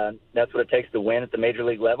 and that's what it takes to win at the major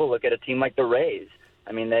league level. Look at a team like the Rays.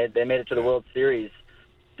 I mean, they made it to the World Series,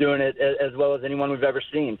 doing it as well as anyone we've ever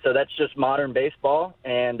seen. So that's just modern baseball,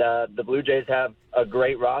 and the Blue Jays have a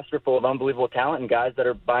great roster full of unbelievable talent and guys that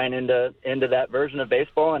are buying into that version of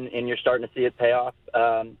baseball, and you're starting to see it pay off,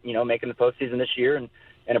 making the postseason this year and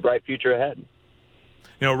a bright future ahead.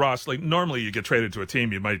 Ross, like normally you get traded to a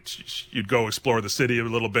team, you'd go explore the city a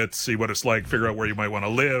little bit, see what it's like, figure out where you might want to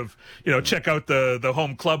live, check out the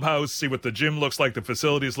home clubhouse, see what the gym looks like, the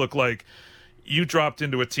facilities look like. You dropped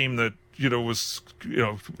into a team that was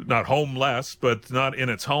not homeless, but not in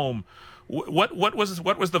its home. What was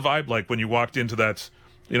the vibe like when you walked into that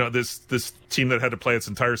this team that had to play its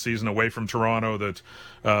entire season away from Toronto, that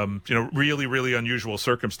really, really unusual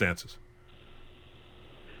circumstances.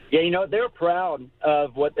 Yeah, they were proud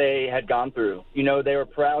of what they had gone through. They were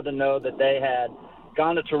proud to know that they had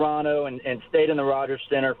gone to Toronto and stayed in the Rogers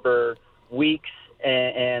Center for weeks,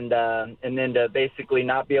 and then to basically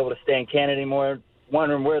not be able to stay in Canada anymore,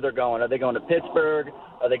 wondering where they're going. Are they going to Pittsburgh?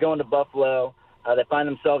 Are they going to Buffalo? They find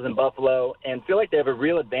themselves in Buffalo and feel like they have a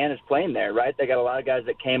real advantage playing there, right? They got a lot of guys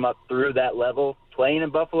that came up through that level playing in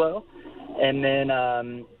Buffalo, and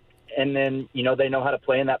then they know how to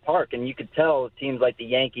play in that park. And you could tell teams like the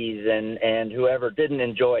Yankees and whoever didn't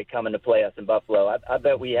enjoy coming to play us in Buffalo. I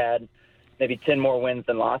bet we had maybe 10 more wins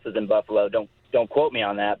than losses in Buffalo. Don't quote me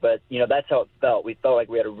on that, but that's how it felt. We felt like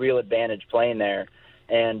we had a real advantage playing there,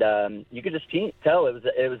 and you could just tell it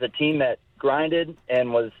was a team that grinded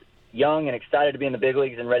and was young and excited to be in the big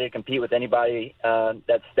leagues and ready to compete with anybody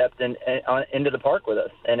that stepped into the park with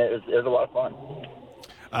us, and it was a lot of fun.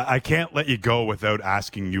 I can't let you go without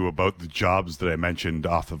asking you about the jobs that I mentioned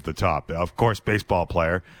off of the top. Of course, baseball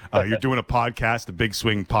player. You're doing a podcast, the Big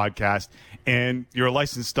Swing podcast, and you're a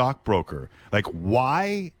licensed stockbroker. Like,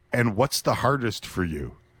 why and what's the hardest for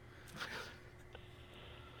you?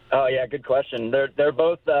 Oh, yeah, good question. They're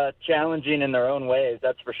both challenging in their own ways,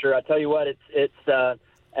 that's for sure. I tell you what, it's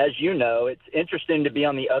as you know, it's interesting to be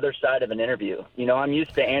on the other side of an interview. I'm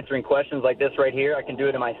used to answering questions like this right here. I can do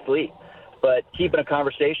it in my sleep. But keeping a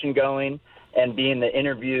conversation going and being the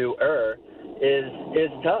interviewer is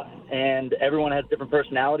tough. And everyone has different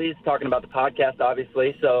personalities, talking about the podcast,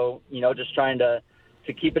 obviously. So, just trying to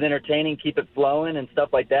keep it entertaining, keep it flowing and stuff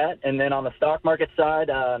like that. And then on the stock market side,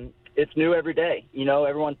 it's new every day.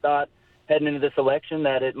 Everyone thought heading into this election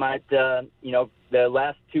that it might, the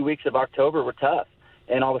last 2 weeks of October were tough.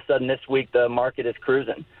 And all of a sudden this week the market is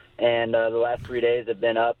cruising. And the last 3 days have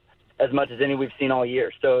been up as much as any we've seen all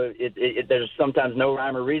year. So there's sometimes no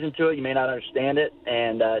rhyme or reason to it. You may not understand it,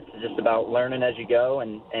 and it's just about learning as you go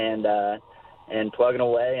and plugging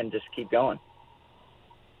away and just keep going.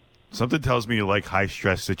 Something tells me you like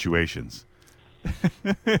high-stress situations.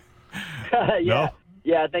 Yeah. No?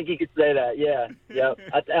 Yeah, I think you could say that. Yeah.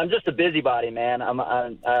 I'm just a busybody, man.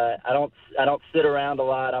 I don't sit around a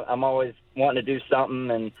lot. I'm always wanting to do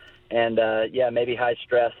something, and maybe high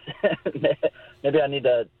stress. Maybe I need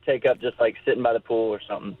to take up just like sitting by the pool or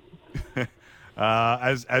something.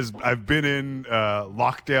 As I've been in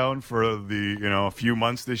lockdown for a few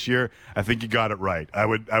months this year, I think you got it right. I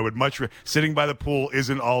would much sitting by the pool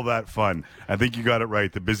isn't all that fun. I think you got it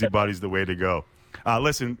right. The busybody's the way to go.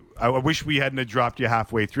 Listen, I wish we hadn't dropped you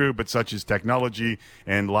halfway through, but such is technology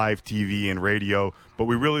and live TV and radio. But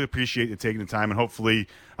we really appreciate you taking the time, and hopefully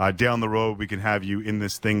down the road we can have you in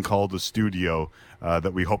this thing called the studio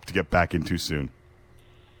that we hope to get back into soon.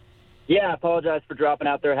 Yeah, I apologize for dropping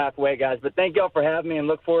out there halfway, guys. But thank y'all for having me, and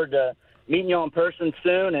look forward to meeting you in person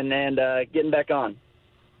soon and getting back on.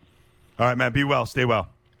 All right, man. Be well. Stay well.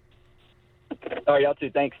 All right, y'all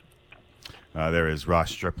too. Thanks. There is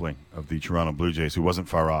Ross Stripling of the Toronto Blue Jays, who wasn't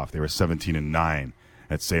far off. They were 17-9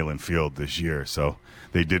 at Salin Field this year, so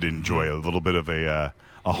they did enjoy a little bit of a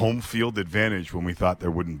home field advantage when we thought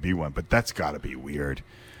there wouldn't be one. But that's got to be weird,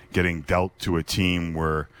 getting dealt to a team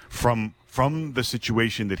where from the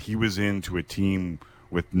situation that he was in to a team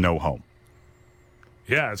with no home.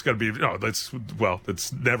 Yeah, it's going to be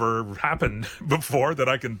it's never happened before that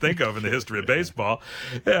I can think of in the history of baseball.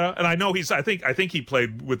 Yeah, and I know I think he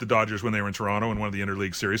played with the Dodgers when they were in Toronto in one of the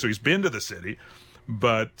interleague series, so he's been to the city.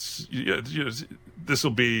 But this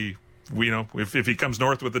will be, if he comes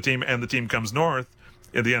north with the team and the team comes north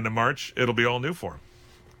at the end of March, it'll be all new for him.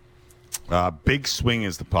 Big Swing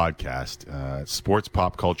is the podcast. Sports,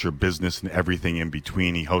 pop culture, business, and everything in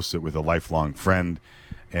between. He hosts it with a lifelong friend,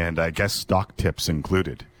 and I guess stock tips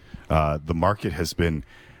included. The market has been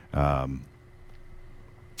rather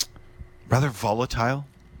volatile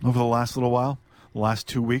over the last little while, the last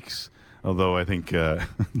 2 weeks. Although I think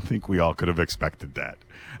we all could have expected that.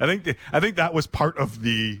 I think that was part of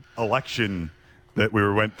the election that we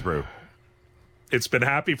went through. It's been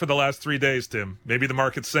happy for the last 3 days, Tim. Maybe the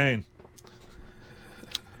market's sane.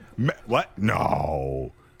 What?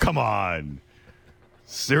 No. Come on.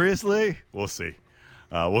 Seriously? We'll see.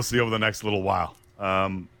 We'll see over the next little while.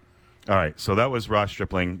 All right. So that was Ross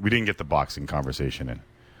Stripling. We didn't get the boxing conversation in.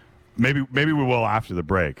 Maybe we will after the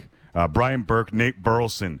break. Brian Burke, Nate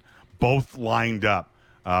Burleson, both lined up.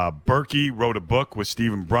 Berkey wrote a book with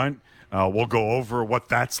Stephen Brunt. We'll go over what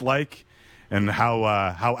that's like and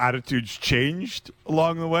how attitudes changed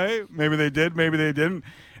along the way. Maybe they did, maybe they didn't.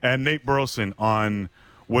 And Nate Burleson on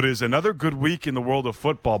what is another good week in the world of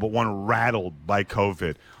football, but one rattled by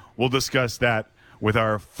COVID. We'll discuss that with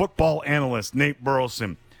our football analyst, Nate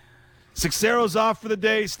Burleson. Sixero's off for the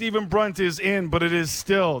day. Stephen Brunt is in, but it is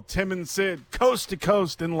still Tim and Sid, coast to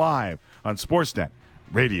coast and live on Sportsnet,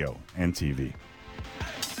 radio, and TV.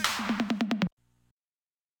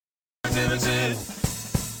 Tim and Sid.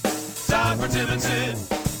 Time for Tim and Sid.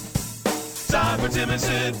 Time for Tim and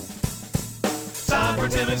Sid. Time for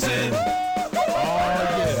Tim and Sid. Oh,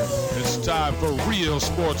 yeah. It's time for real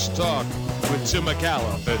sports talk with Tim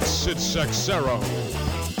McCallum and Sid Seixeiro.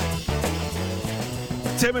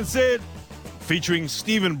 Tim and Sid featuring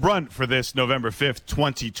Stephen Brunt for this November 5th,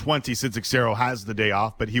 2020. Sid Seixeiro has the day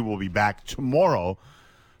off, but he will be back tomorrow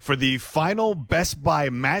for the final Best Buy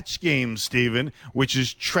match game, Stephen, which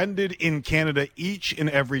is trended in Canada each and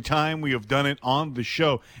every time we have done it on the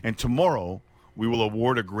show. And tomorrow we will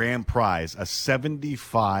award a grand prize, a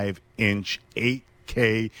 75-inch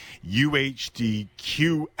 8K UHD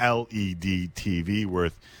QLED TV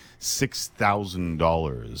worth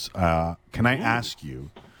 $6,000. Can I ask you,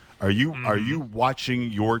 are you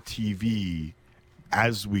watching your TV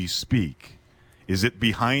as we speak? Is it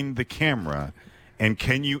behind the camera? And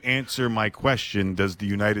can you answer my question, does the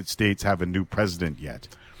United States have a new president yet?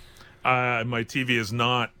 My TV is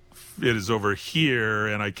not. It is over here,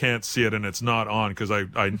 and I can't see it, and it's not on because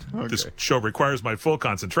this show requires my full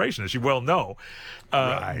concentration, as you well know.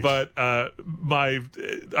 Right. But I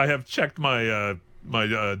have checked my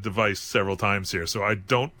device several times here, so I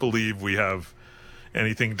don't believe we have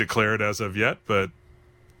anything declared as of yet, but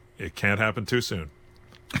it can't happen too soon.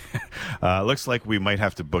 Looks like we might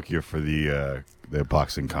have to book you for the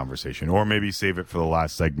boxing conversation, or maybe save it for the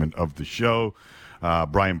last segment of the show.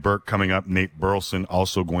 Brian Burke coming up. Nate Burleson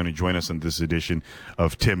also going to join us in this edition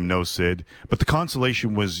of Tim No Sid. But the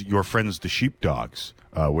consolation was your friends, the Sheepdogs,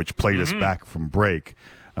 which played us back from break.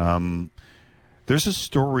 There's a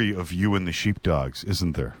story of you and the Sheepdogs,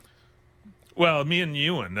 isn't there? Well, me and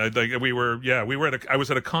Ewan, I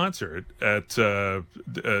was at a concert at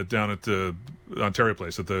down at the Ontario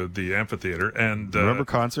Place at the amphitheater, and remember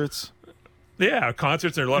concerts? Yeah,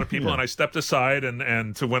 concerts. There are a lot of people, and I stepped aside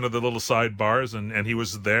and to one of the little side bars, and he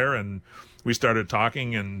was there, and we started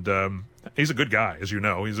talking, and he's a good guy, as you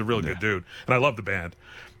know. He's a real good dude, and I love the band.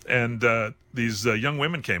 And these young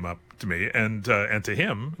women came up to me and to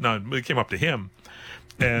him. No, they came up to him,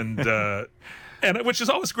 and and which is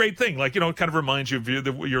always a great thing. Like, it kind of reminds you of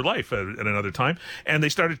your life at another time. And they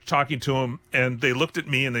started talking to him, and they looked at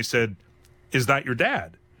me and they said, "Is that your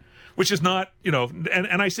dad?" Which is not,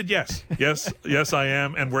 and I said, yes, I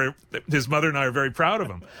am. And his mother and I are very proud of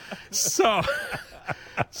him. So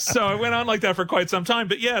it went on like that for quite some time.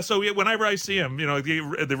 But yeah, so whenever I see him,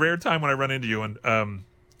 the rare time when I run into you, and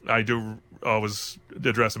I do always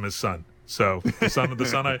address him as son. So the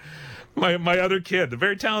son, my other kid, the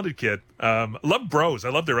very talented kid, love Bros. I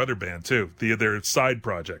love their other band too. Their side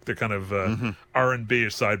project. They're kind of R&B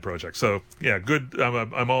side project. So yeah, good.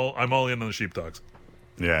 I'm all in on the Sheepdogs.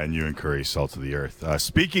 Yeah, and you and Curry, salt of the earth.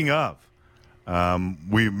 Speaking of,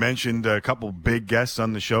 we mentioned a couple big guests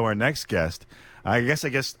on the show. Our next guest, I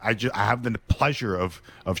have the pleasure of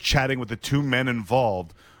chatting with the two men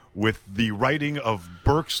involved with the writing of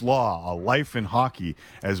Burke's Law, A Life in Hockey,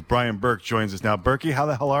 as Brian Burke joins us now. Berkey, how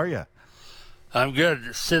the hell are you? I'm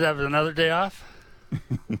good. Sid have another day off?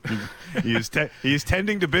 He is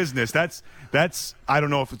tending to business. That's I don't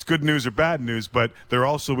know if it's good news or bad news, but there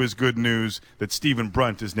also is good news that Stephen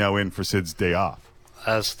Brunt is now in for Sid's day off.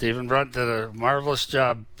 Stephen Brunt did a marvelous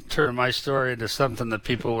job turning my story into something that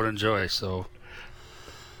people would enjoy. So,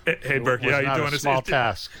 hey Berkey, how you doing? A small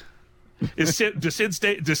task. Do Sid's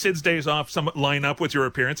days off somewhat line up with your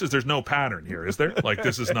appearances? There's no pattern here, is there? Like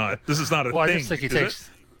this is not a thing. I just think he takes.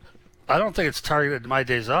 I don't think it's targeted to my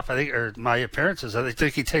days off. Or my appearances. I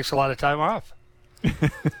think he takes a lot of time off.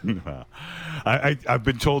 No. I've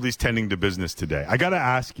been told he's tending to business today. I got to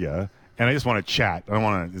ask you, and I just want to chat. I don't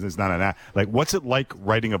want to. It's not an like. What's it like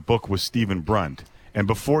writing a book with Stephen Brunt? And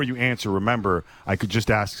before you answer, remember, I could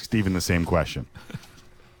just ask Stephen the same question.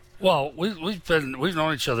 Well, we've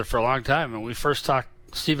known each other for a long time, and we first talked.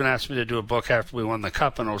 Stephen asked me to do a book after we won the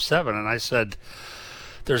Cup in 2007, and I said,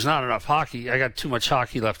 there's not enough hockey. I got too much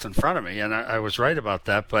hockey left in front of me, and I was right about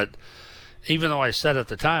that. But even though I said at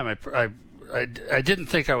the time, I didn't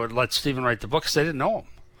think I would let Stephen write the book because I didn't know him.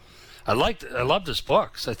 I loved his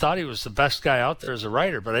books. I thought he was the best guy out there as a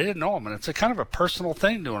writer, but I didn't know him, and it's a kind of a personal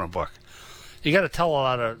thing doing a book. You got to tell a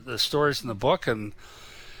lot of the stories in the book, and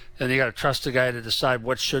you got to trust the guy to decide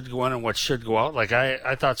what should go in and what should go out. Like I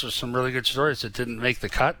thought there were some really good stories that didn't make the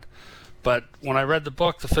cut. But when I read the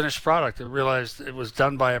book, the finished product, I realized it was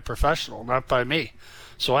done by a professional, not by me.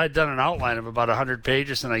 So I had done an outline of about 100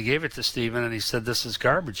 pages, and I gave it to Stephen, and he said, "This is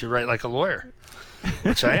garbage. You write like a lawyer."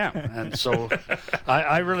 which I am. And so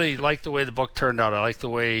I really like the way the book turned out. I like the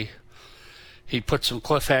way he put some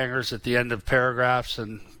cliffhangers at the end of paragraphs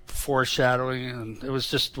and foreshadowing, and it was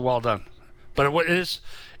just well done. But it is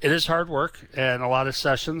hard work and a lot of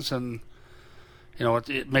sessions, and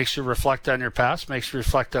it makes you reflect on your past, makes you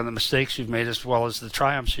reflect on the mistakes you've made as well as the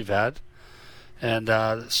triumphs you've had. And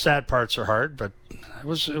the sad parts are hard, but it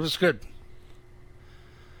was good.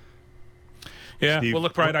 Yeah. Steve, well,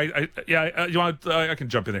 look, Brian. I can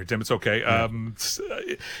jump in there, Tim. It's okay. Yeah.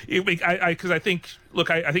 Because I think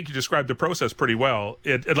you described the process pretty well.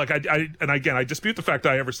 And again, I dispute the fact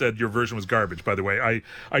I ever said your version was garbage. By the way,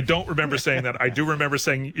 I don't remember saying that. I do remember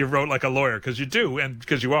saying you wrote like a lawyer, because you do, and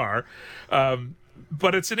because you are.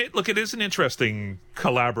 But it is an interesting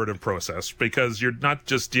collaborative process, because you're not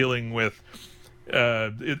just dealing with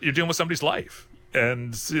you're dealing with somebody's life,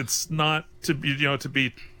 and it's not to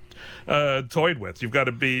be toyed with. You've got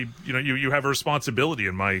to be, you have a responsibility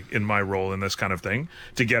in my role in this kind of thing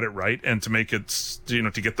to get it right, and to make it,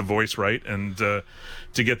 to get the voice right, and to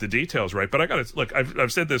get the details right. But I got to look.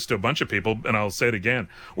 I've said this to a bunch of people, and I'll say it again.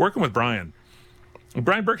 Working with Brian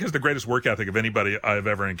Burke has the greatest work ethic of anybody I've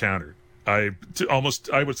ever encountered. I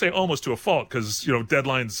would say almost to a fault, because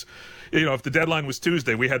deadlines. If the deadline was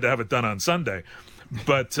Tuesday, we had to have it done on Sunday.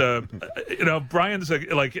 But Brian's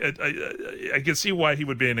I can see why he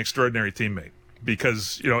would be an extraordinary teammate,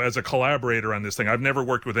 because as a collaborator on this thing, I've never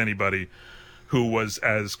worked with anybody who was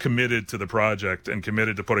as committed to the project and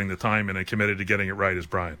committed to putting the time in and committed to getting it right as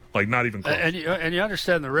Brian. Like, not even close. And you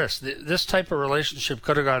understand the risk. This type of relationship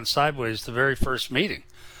could have gone sideways the very first meeting.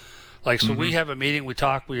 We have a meeting, we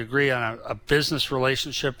talk, we agree on a business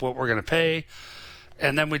relationship, what we're going to pay,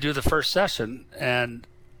 and then we do the first session, and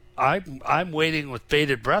I'm waiting with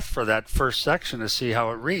bated breath for that first section to see how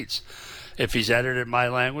it reads. If he's edited my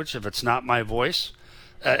language, if it's not my voice,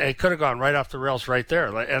 it could have gone right off the rails right there.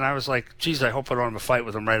 And I was like, geez, I hope I don't have a fight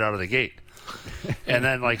with him right out of the gate. And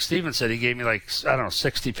then, like Steven said, he gave me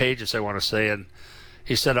 60 pages, I want to say, and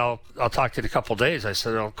he said, I'll talk to you in a couple of days. I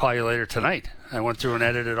said, I'll call you later tonight. I went through and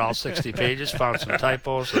edited all 60 pages, found some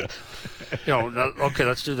typos. And, okay,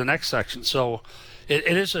 let's do the next section. So it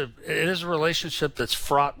is a relationship that's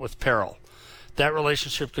fraught with peril. That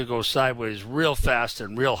relationship could go sideways real fast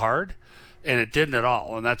and real hard, and it didn't at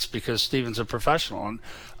all. And that's because Steven's a professional. And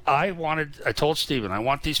I told Steven, I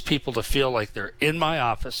want these people to feel like they're in my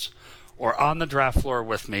office or on the draft floor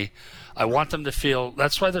with me. I want them to feel,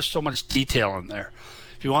 that's why there's so much detail in there.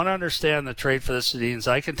 If you want to understand the trade for the Sedins,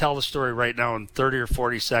 I can tell the story right now in 30 or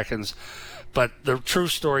 40 seconds, but the true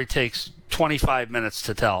story takes 25 minutes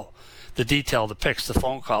to tell. The detail, the picks, the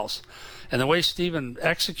phone calls. And the way Steven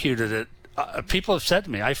executed it, people have said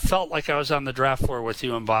to me, I felt like I was on the draft floor with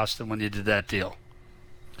you in Boston when you did that deal.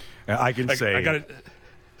 I can say... I got it.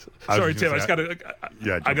 Sorry, Tim. I got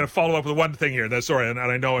to follow up with one thing here. Sorry, and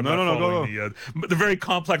I know I'm not following the very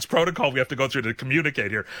complex protocol we have to go through to communicate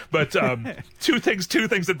here. But two things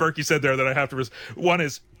that Berkey said there that I have to. One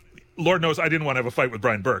is, Lord knows I didn't want to have a fight with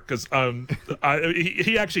Brian Burke, because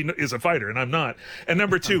he actually is a fighter and I'm not. And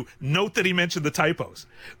number two, note that he mentioned the typos.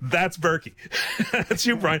 That's Berkey. That's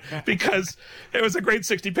you, Brian, because it was a great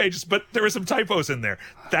 60 pages, but there were some typos in there.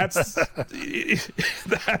 That's the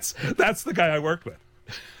guy I worked with.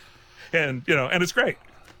 And and it's great.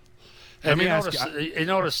 And you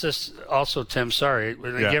notice this also, Tim. Sorry,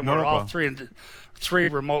 again, we're all three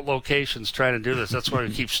remote locations trying to do this. That's why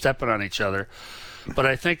we keep stepping on each other. But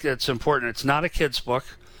I think it's important. It's not a kid's book.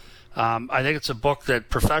 I think it's a book that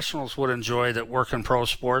professionals would enjoy that work in pro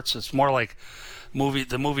sports. It's more like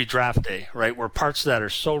the movie Draft Day, right? Where parts of that are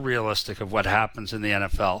so realistic of what happens in the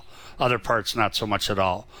NFL. Other parts not so much at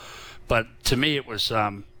all. But to me, it was.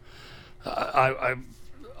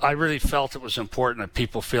 I really felt it was important that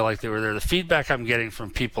people feel like they were there. The feedback I'm getting from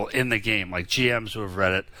people in the game, like GMs who have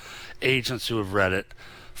read it, agents who have read it,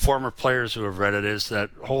 former players who have read it, is that,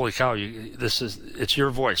 holy cow, it's your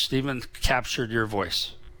voice. Steven captured your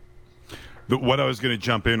voice. What I was going to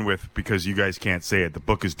jump in with, because you guys can't say it, the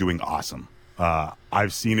book is doing awesome.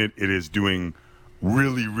 I've seen it. It is doing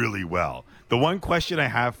really, really well. The one question I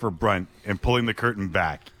have for Brunt, and pulling the curtain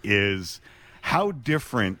back, is how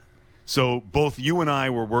different. So both you and I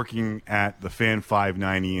were working at the Fan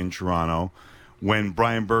 590 in Toronto when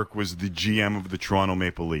Brian Burke was the GM of the Toronto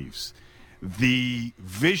Maple Leafs. The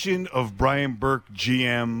vision of Brian Burke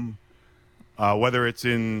GM, whether it's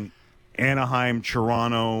in Anaheim,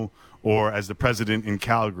 Toronto, or as the president in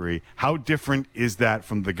Calgary, how different is that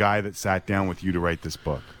from the guy that sat down with you to write this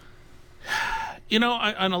book? In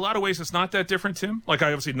a lot of ways, it's not that different, Tim. Like, I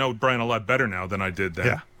obviously know Brian a lot better now than I did then.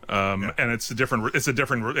 Yeah. And it's a different,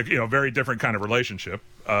 very different kind of relationship.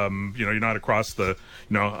 You're not across the,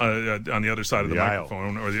 on the other side of the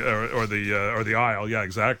microphone or the aisle. Yeah,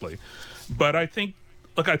 exactly. But I think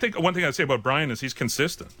one thing I'd say about Brian is he's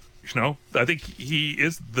consistent. I think he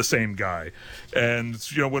is the same guy. And,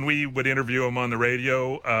 when we would interview him on the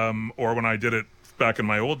radio, or when I did it back in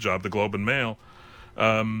my old job, the Globe and Mail,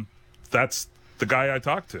 that's the guy I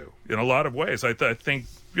talked to in a lot of ways. I think,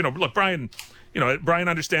 look, Brian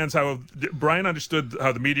understods how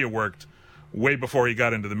the media worked way before he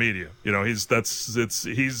got into the media. He has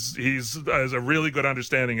a really good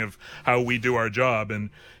understanding of how we do our job. And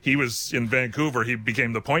he was in Vancouver. He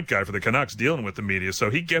became the point guy for the Canucks dealing with the media. So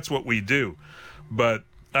he gets what we do. But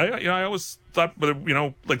I always thought, look,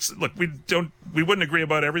 we wouldn't agree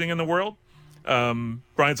about everything in the world.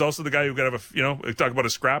 Brian's also the guy who could have talk about a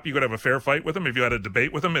scrap. You could have a fair fight with him. If you had a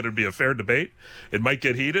debate with him, it'd be a fair debate. It might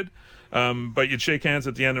get heated. But you'd shake hands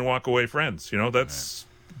at the end and walk away friends.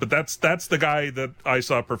 But that's the guy that I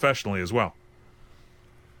saw professionally as well.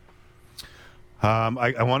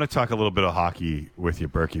 I want to talk a little bit of hockey with you,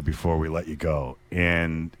 Berkey, before we let you go.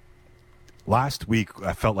 And last week,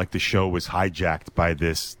 I felt like the show was hijacked by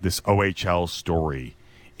this OHL story.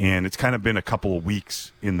 And it's kind of been a couple of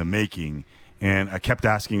weeks in the making. And I kept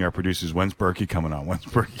asking our producers, when's Berkey coming on? When's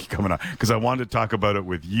Berkey coming on? Because I wanted to talk about it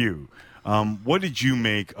with you. What did you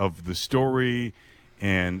make of the story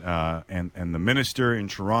and the minister in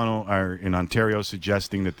Toronto or in Ontario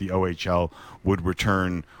suggesting that the OHL would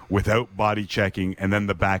return without body checking, and then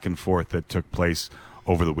the back and forth that took place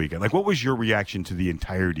over the weekend? Like, what was your reaction to the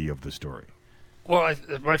entirety of the story? Well,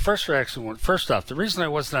 my first reaction was, first off, the reason I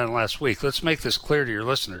wasn't on last week, let's make this clear to your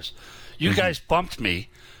listeners. You guys bumped me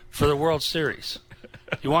for the World Series.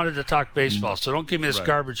 You wanted to talk baseball, so don't give me this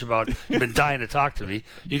garbage about you've been dying to talk to me.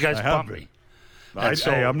 You guys bumped me.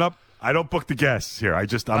 I don't book the guests here. I'm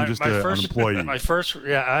just an employee.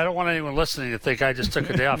 I don't want anyone listening to think I just took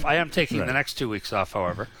a day off. I am taking the next 2 weeks off,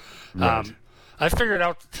 however. Right. I figured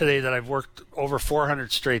out today that I've worked over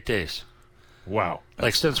 400 straight days. Wow.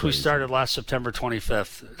 Like since we started last September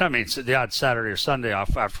 25th. I mean, it's the odd Saturday or Sunday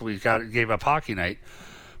off after we gave up hockey night.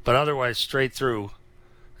 But otherwise, straight through,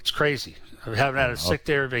 it's crazy. I haven't had a sick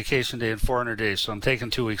day or vacation day in 400 days, so I'm taking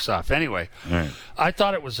 2 weeks off. Anyway, I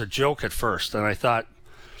thought it was a joke at first, and I thought,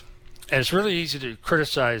 and it's really easy to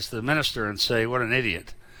criticize the minister and say, what an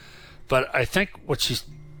idiot. But I think what she's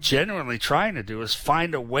genuinely trying to do is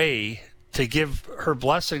find a way to give her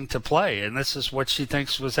blessing to play, and this is what she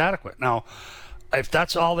thinks was adequate. Now, if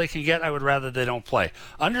that's all they can get, I would rather they don't play.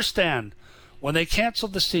 Understand, when they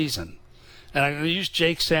canceled the season, and I'm going to use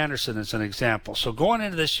Jake Sanderson as an example. So going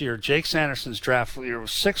into this year, Jake Sanderson's draft year was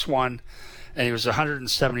 6'1", and he was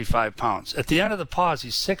 175 pounds. At the end of the pause,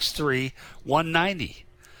 he's 6'3", 190.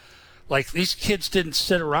 Like, these kids didn't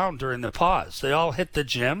sit around during the pause. They all hit the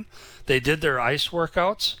gym. They did their ice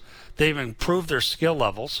workouts. They've improved their skill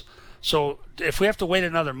levels. So if we have to wait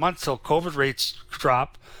another month till COVID rates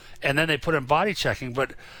drop and then they put in body checking,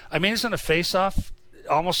 but, I mean, isn't a face-off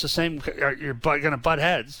almost the same? You're going to butt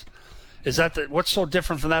heads. Is that what's so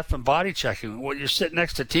different from that from body checking? Well, you're sitting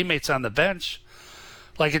next to teammates on the bench.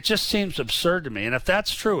 Like, it just seems absurd to me. And if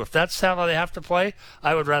that's true, if that's how they have to play,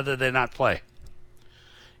 I would rather they not play.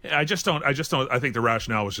 I just don't. I think the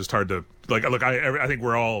rationale was just hard to like. Look, I think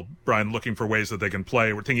we're all, Brian, looking for ways that they can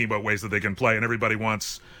play. We're thinking about ways that they can play, and everybody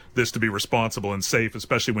wants this to be responsible and safe,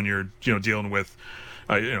 especially when you're dealing with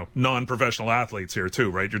non-professional athletes here too,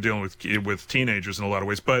 right? You're dealing with teenagers in a lot of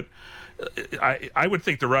ways. But I would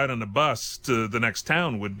think the ride on the bus to the next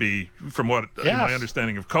town would be, from what my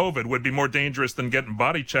understanding of COVID, would be more dangerous than getting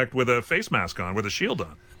body checked with a face mask on, with a shield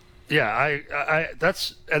on. Yeah,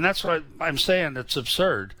 that's what I'm saying. It's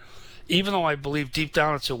absurd, even though I believe deep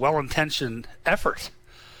down it's a well-intentioned effort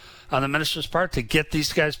on the minister's part to get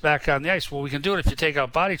these guys back on the ice. Well, we can do it if you take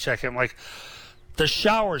out body check. I'm like, the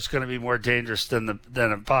shower is going to be more dangerous than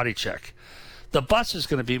a body check. The bus is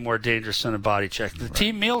going to be more dangerous than a body check. The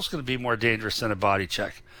team meal is going to be more dangerous than a body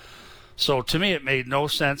check. So to me, it made no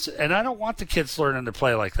sense, and I don't want the kids learning to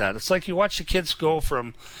play like that. It's like you watch the kids go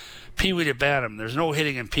from Pee Wee to Bantam. There's no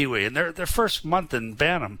hitting in Pee Wee, and their first month in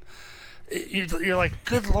Bantam, you're like,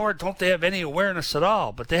 good Lord, don't they have any awareness at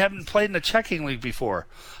all? But they haven't played in the checking league before.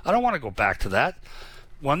 I don't want to go back to that.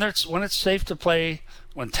 When it's safe to play,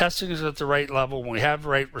 when testing is at the right level, when we have the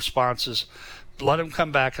right responses, let them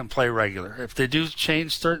come back and play regular. If they do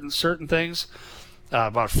change certain things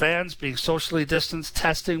about fans being socially distanced,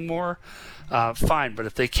 testing more, fine. But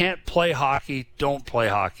if they can't play hockey, don't play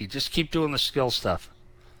hockey. Just keep doing the skill stuff.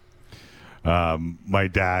 My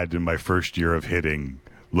dad, in my first year of hitting,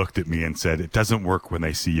 looked at me and said, "It doesn't work when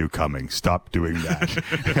they see you coming. Stop doing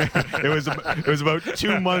that." It was about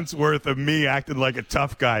 2 months worth of me acting like a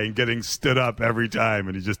tough guy and getting stood up every time.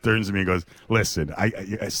 And he just turns to me and goes, "Listen,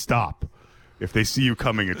 I stop. If they see you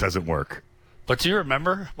coming, it doesn't work." But do you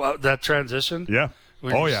remember that transition? Yeah.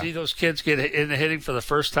 When you see those kids get into hitting for the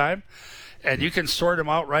first time, and you can sort them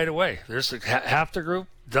out right away. There's half the group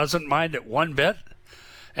doesn't mind it one bit,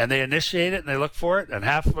 and they initiate it and they look for it, and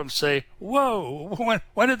half of them say, "Whoa,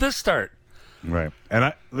 when did this start?" Right.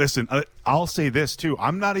 And I'll say this too.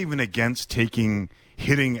 I'm not even against taking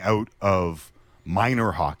hitting out of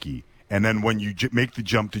minor hockey, and then when you make the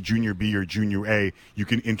jump to junior B or junior A, you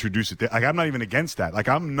can introduce it there. Like, I'm not even against that. Like,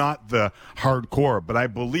 I'm not the hardcore, but I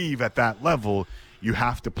believe at that level you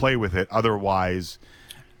have to play with it. Otherwise,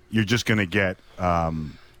 you're just going to get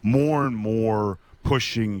more and more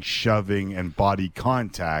pushing, shoving, and body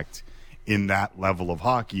contact in that level of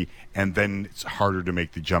hockey, and then it's harder to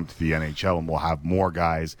make the jump to the NHL, and we'll have more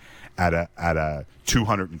guys at a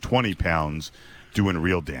 220 pounds doing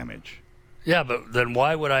real damage. Yeah, but then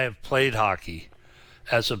why would I have played hockey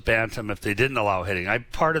as a bantam if they didn't allow hitting?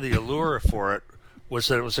 Part of the allure for it was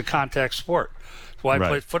that it was a contact sport. That's why I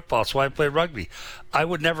played football. That's why I played rugby. I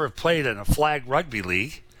would never have played in a flag rugby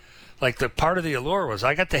league. Like, the part of the allure was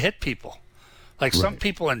I got to hit people. Like, some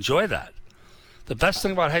people enjoy that. The best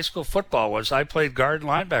thing about high school football was I played guard and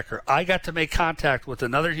linebacker. I got to make contact with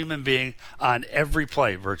another human being on every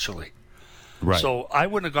play, virtually. Right. So I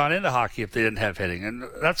wouldn't have gone into hockey if they didn't have hitting. And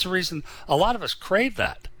that's the reason a lot of us crave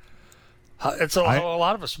that. It's a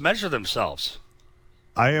lot of us measure themselves.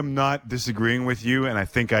 I am not disagreeing with you, and I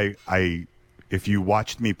think if you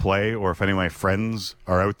watched me play, or if any of my friends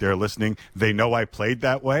are out there listening, they know I played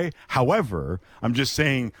that way. However, I'm just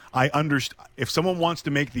saying, if someone wants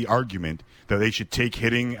to make the argument that they should take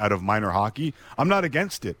hitting out of minor hockey, I'm not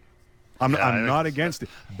against it. I'm not against it.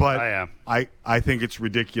 But I am. I think it's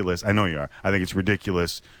ridiculous. I know you are. I think it's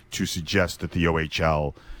ridiculous to suggest that the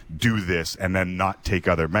OHL do this and then not take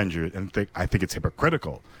other measures. And I think it's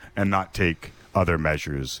hypocritical and not take other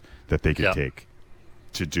measures that they could take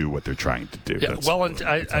to do what they're trying to do. Yeah,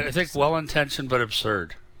 I think well-intentioned but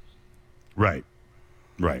absurd. Right.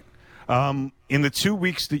 In the 2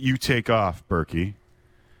 weeks that you take off, Berkey,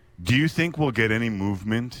 do you think we'll get any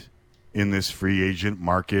movement in this free agent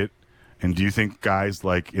market? And do you think guys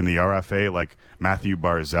like in the RFA, like Matthew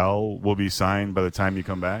Barzal, will be signed by the time you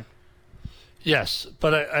come back? Yes,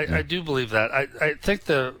 but I do believe that. I think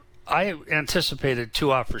I anticipated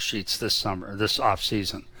 2 offer sheets this off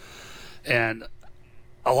season, and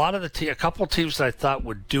a lot of a couple teams that I thought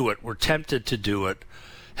would do it, were tempted to do it,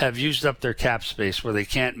 have used up their cap space where they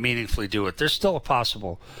can't meaningfully do it. There's still a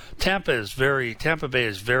possible. Tampa Bay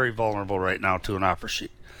is very vulnerable right now to an offer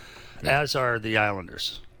sheet, as are the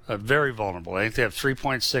Islanders. Very vulnerable. I think they have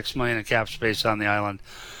 $3.6 million in cap space on the island.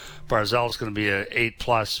 Barzal's going to be a $8+,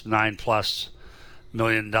 $9+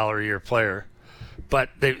 million a year player, but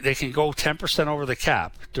they can go 10% over the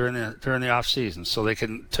cap during the off season. So they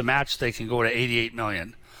can go to $88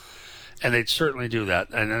 million, and they'd certainly do that.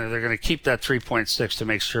 And they're going to keep that 3.6 to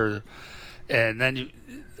make sure. And then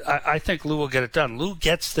I think Lou will get it done. Lou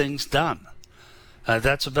gets things done.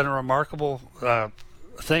 That's been a remarkable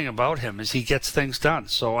thing about him, is he gets things done.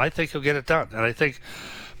 So I think he'll get it done, and I think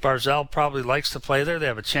Barzal probably likes to play there. They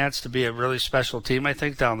have a chance to be a really special team, I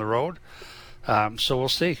think, down the road. So we'll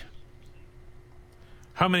see.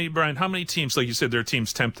 How many teams, like you said, there are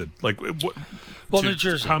teams tempted? New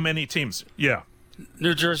Jersey. How many teams? Yeah.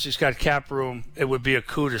 New Jersey's got cap room. It would be a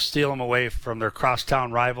coup to steal them away from their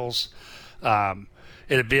crosstown rivals.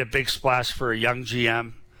 It'd be a big splash for a young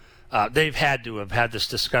GM. They've had to have had this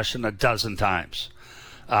discussion a dozen times.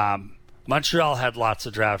 Montreal had lots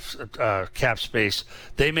of draft cap space.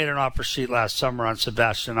 They made an offer sheet last summer on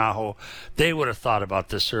Sebastian Aho. They would have thought about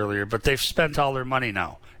this earlier, but they've spent all their money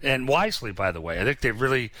now, and wisely, by the way. I think they've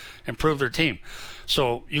really improved their team.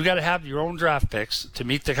 So you got to have your own draft picks to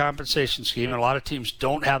meet the compensation scheme, and a lot of teams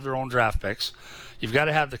don't have their own draft picks. You've got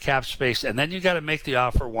to have the cap space, and then you got to make the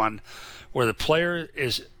offer one where the player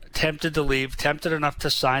is tempted to leave, tempted enough to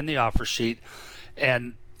sign the offer sheet,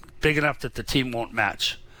 and big enough that the team won't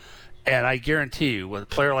match. And I guarantee you, with a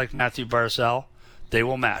player like Matthew Barzal, they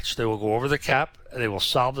will match. They will go over the cap. They will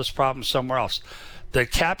solve this problem somewhere else. The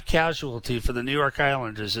cap casualty for the New York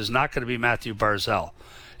Islanders is not going to be Matthew Barzal.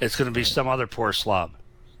 It's going to be some other poor slob.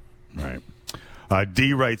 Right.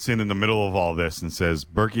 D writes in the middle of all this and says,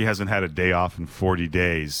 Berkey hasn't had a day off in 40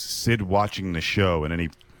 days. Sid watching the show, and then he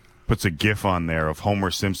puts a GIF on there of Homer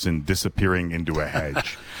Simpson disappearing into a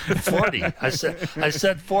hedge. 40. I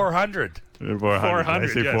said 400. 400. Did I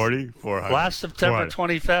say yes. 40? 400. Last September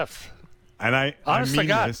 25th. And I honest mean to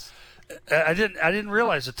God, this. I didn't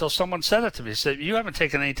realize it till someone said it to me. Said, "You haven't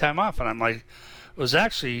taken any time off," and I'm like, it was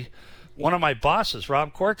actually one of my bosses,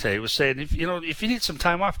 Rob Corte, was saying, if you need some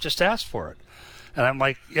time off, just ask for it. And I'm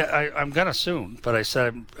like, yeah, I'm gonna soon. But I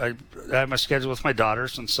said I have my schedule with my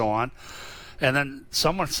daughters and so on. And then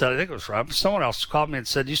someone said, I think it was Rob, someone else called me and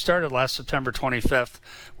said, you started last September 25th.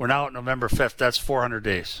 We're now at November 5th. That's 400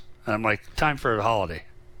 days. And I'm like, time for a holiday.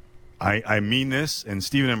 I mean this, and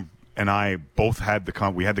Stephen and I both had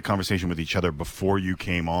we had the conversation with each other before you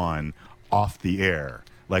came on off the air.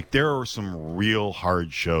 Like, there are some real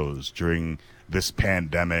hard shows during this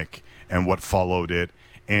pandemic and what followed it,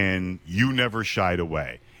 and you never shied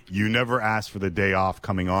away. You never asked for the day off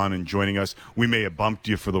coming on and joining us. We may have bumped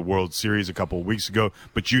you for the World Series a couple of weeks ago,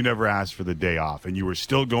 but you never asked for the day off. And you were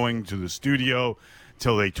still going to the studio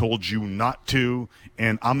till they told you not to.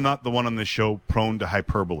 And I'm not the one on the show prone to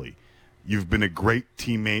hyperbole. You've been a great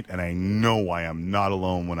teammate, and I know I am not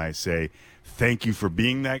alone when I say thank you for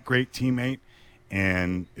being that great teammate.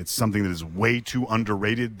 And it's something that is way too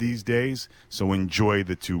underrated these days. So enjoy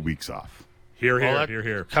the 2 weeks off.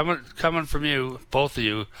 Here. Coming from you, both of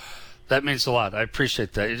you, that means a lot. I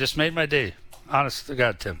appreciate that. You just made my day. Honest to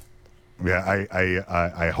God, Tim. Yeah,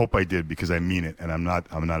 I hope I did, because I mean it, and I'm not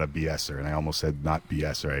a BSer, and I almost said not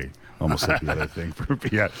BSer. I almost said the other thing for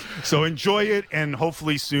BS. So enjoy it, and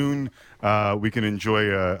hopefully soon we can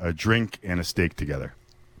enjoy a drink and a steak together.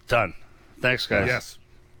 Done. Thanks, guys. Yes.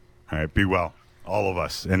 All right, be well. All of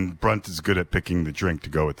us. And Brunt is good at picking the drink to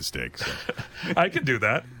go with the steak. So. I can do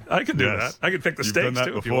that. I can pick the steaks,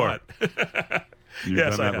 too, if you want. You've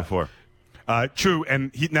done that before. True,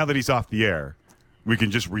 and now that he's off the air, we can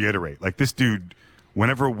just reiterate. Like, this dude,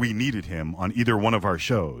 whenever we needed him on either one of our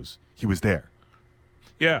shows, he was there.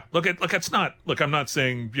 Yeah. Look, I'm not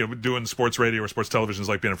saying, doing sports radio or sports television is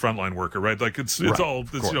like being a frontline worker, right? Like, it's right. all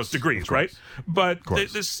it's degrees, right? But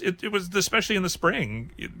it was, especially in the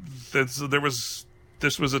spring, it was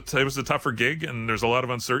a tougher gig, and there's a lot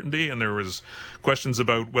of uncertainty, and there was questions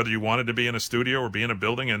about whether you wanted to be in a studio or be in a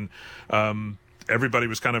building, and everybody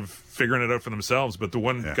was kind of figuring it out for themselves. But the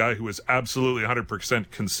one guy who was absolutely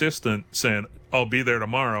 100% consistent, saying, "I'll be there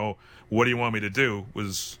tomorrow. What do you want me to do?"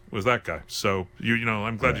 was that guy. So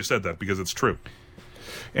I'm glad you said that, because it's true.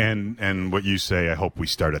 And what you say, I hope we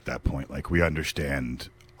start at that point. Like, we understand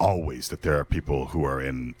always that there are people who are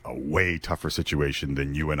in a way tougher situation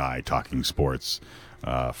than you and I talking sports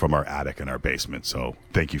from our attic and our basement. So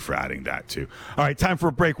thank you for adding that too. All right, time for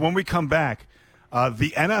a break. When we come back,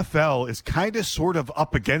 the NFL is kind of sort of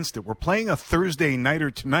up against it. We're playing a Thursday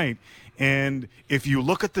nighter tonight, and if you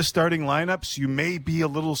look at the starting lineups, you may be a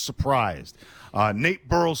little surprised. Nate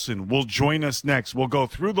Burleson will join us next. We'll go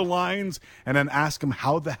through the lines and then ask him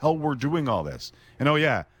how the hell we're doing all this.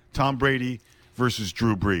 And Tom Brady versus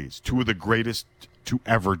Drew Brees, two of the greatest to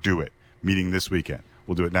ever do it, meeting this weekend.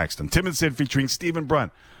 We'll do it next on Tim and Sid featuring Stephen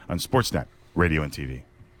Brunt on Sportsnet Radio and TV.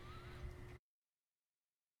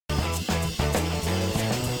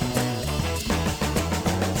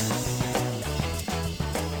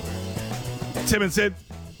 Tim and Sid,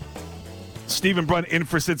 Stephen Brunt in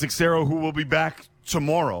for Sid Sixero, who will be back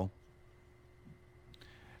tomorrow.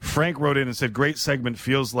 Frank wrote in and said, great segment.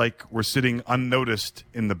 Feels like we're sitting unnoticed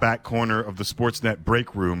in the back corner of the Sportsnet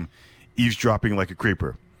break room, eavesdropping like a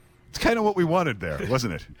creeper. It's kind of what we wanted there,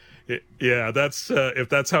 wasn't it? Yeah, that's if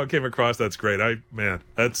that's how it came across, that's great.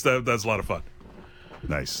 That's a lot of fun.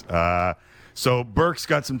 Nice. So Burke's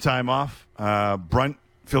got some time off. Brunt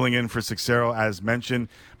filling in for Sixero, as mentioned,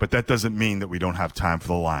 but that doesn't mean that we don't have time for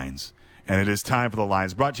the lines. And it is time for the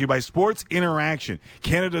lines, brought to you by Sports Interaction,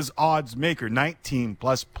 Canada's odds maker. 19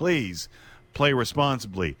 plus, please play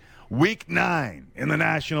responsibly. Week 9 in the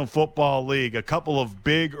National Football League, a couple of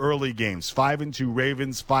big early games. 5-2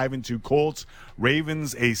 Ravens, 5-2 Colts.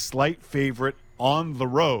 Ravens a slight favorite on the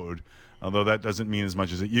road, although that doesn't mean as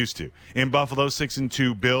much as it used to. In Buffalo,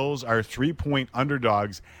 6-2 Bills are 3-point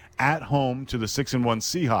underdogs at home to the 6-1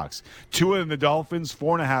 Seahawks. Tua and the Dolphins,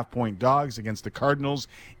 4.5-point dogs against the Cardinals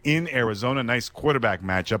in Arizona. Nice quarterback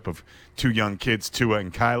matchup of two young kids, Tua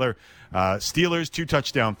and Kyler. Steelers,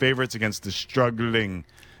 2-touchdown favorites against the struggling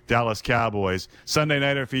Dallas Cowboys. Sunday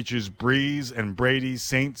Nighter features Breeze and Brady.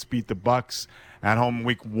 Saints beat the Bucks at home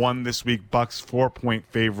week 1 this week. Bucks 4-point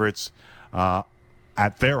favorites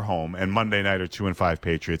at their home, and Monday Nighter 2-5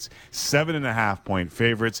 Patriots 7.5-point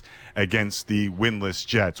favorites against the winless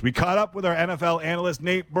Jets. We caught up with our NFL analyst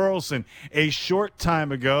Nate Burleson a short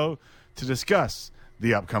time ago to discuss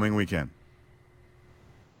the upcoming weekend.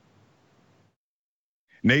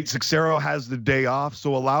 Nate Sixero has the day off,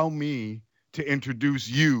 so allow me to introduce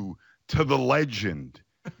you to the legend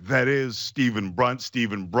that is Stephen Brunt.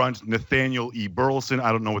 Stephen Brunt, Nathaniel E. Burleson.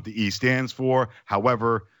 I don't know what the E stands for.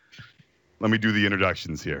 However, let me do the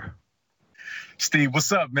introductions here. Steve,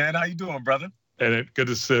 what's up, man? How you doing, brother? And good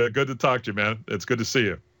to talk to you, man. It's good to see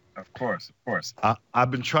you. Of course. I've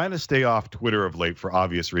been trying to stay off Twitter of late for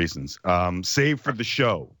obvious reasons, save for the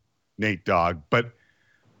show, Nate Dogg. But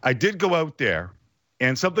I did go out there,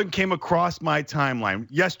 and something came across my timeline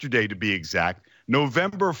yesterday, to be exact,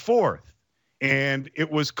 November 4th, and it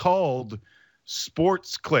was called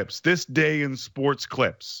Sports Clips, This Day in Sports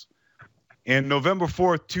Clips. And November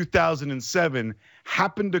 4th, 2007,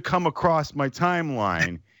 happened to come across my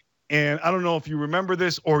timeline. And I don't know if you remember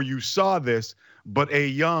this or you saw this, but a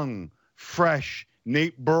young, fresh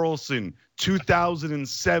Nate Burleson,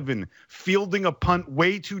 2007, fielding a punt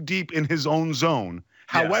way too deep in his own zone.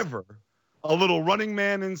 Yes. However, a little running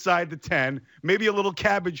man inside the 10, maybe a little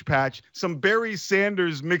Cabbage Patch, some Barry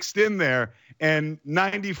Sanders mixed in there, and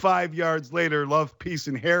 95 yards later, love, peace,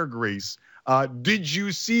 and hair grease. Did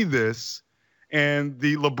you see this? And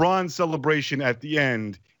the LeBron celebration at the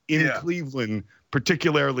end in Cleveland,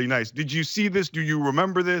 particularly nice. Did you see this? Do you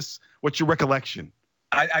remember this? What's your recollection?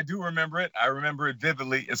 I do remember it. I remember it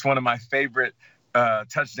vividly. It's one of my favorite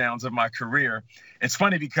touchdowns of my career. It's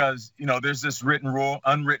funny because, there's this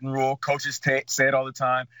unwritten rule. Coaches say it all the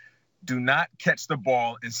time. Do not catch the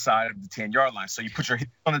ball inside of the 10-yard line. So you put your hip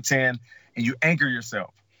on the 10 and you anchor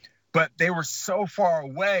yourself. But they were so far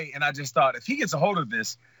away, and I just thought, if he gets a hold of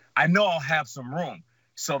this, I know I'll have some room.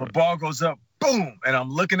 So the ball goes up, boom, and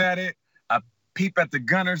I'm looking at it. I peep at the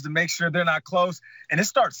gunners to make sure they're not close, and it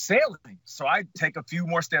starts sailing. So I take a few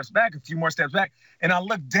more steps back, and I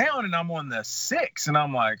look down, and I'm on the 6, and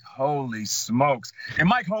I'm like, holy smokes. And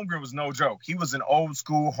Mike Holmgren was no joke. He was an old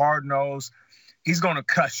school, hard-nosed. He's going to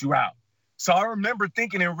cuss you out. So I remember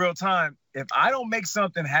thinking in real time, if I don't make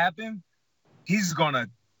something happen, he's going to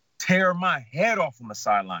tear my head off from the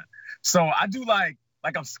sideline. So I do like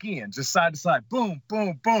I'm skiing, just side to side, boom,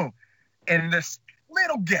 boom, boom. And this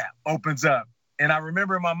little gap opens up. And I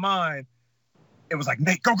remember in my mind, it was like,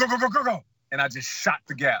 Nate, go, go, go, go, go, go. And I just shot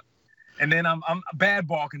the gap. And then I'm bad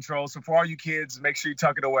ball control. So for all you kids, make sure you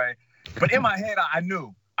tuck it away. But in my head, I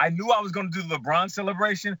knew I was going to do the LeBron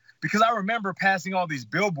celebration because I remember passing all these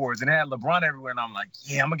billboards and it had LeBron everywhere. And I'm like,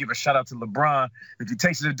 yeah, I'm going to give a shout out to LeBron. If he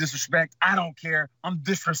takes it to disrespect, I don't care. I'm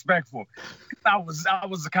disrespectful. I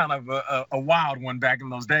was kind of a wild one back in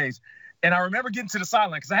those days. And I remember getting to the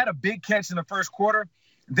sideline because I had a big catch in the first quarter.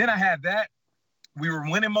 Then I had that. We were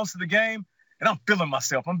winning most of the game. And I'm feeling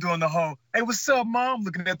myself. I'm doing the whole, hey, what's up, Mom?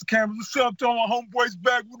 Looking at the camera. What's up, telling my homeboys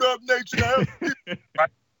back. What up, Nate? Right?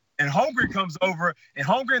 And Holmgren comes over, and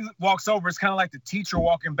Holmgren walks over. It's kind of like the teacher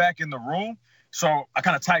walking back in the room. So I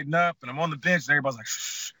kind of tighten up, and I'm on the bench, and everybody's like,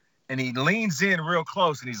 shh. And he leans in real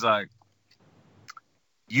close, and he's like,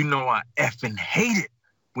 I effing hate it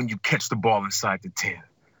when you catch the ball inside the 10.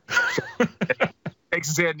 Takes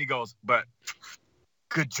his head, and he goes, but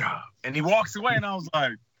good job. And he walks away, and I was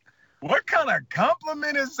like, what kind of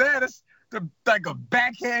compliment is that? It's like a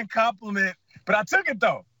backhand compliment. But I took it,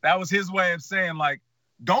 though. That was his way of saying, like,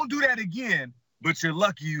 don't do that again, but you're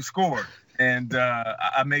lucky you scored. And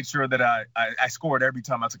I made sure that I scored every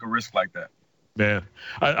time I took a risk like that. Man,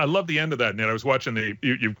 I love the end of that, Nate. I was watching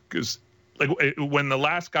because when the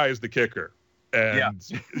last guy is the kicker, and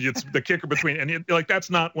it's the kicker between, and that's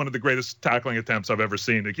not one of the greatest tackling attempts I've ever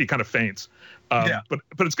seen. He kind of faints. But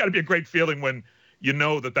it's got to be a great feeling when you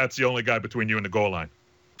know that that's the only guy between you and the goal line.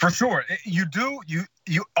 For sure. You do.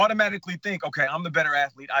 You automatically think, okay, I'm the better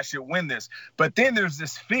athlete. I should win this. But then there's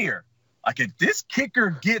this fear. Like, if this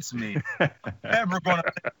kicker gets me, I'm never going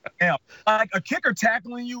to down. Like, a kicker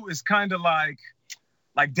tackling you is kind of like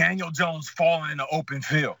Daniel Jones falling in an open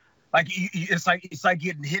field. Like, it's like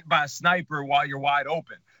getting hit by a sniper while you're wide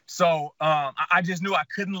open. So I just knew I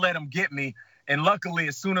couldn't let him get me. And luckily,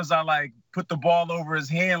 as soon as I put the ball over his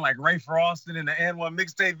hand, like Ray Froston in the N1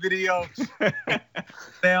 mixtape video,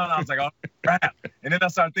 down, I was like, oh, crap. And then I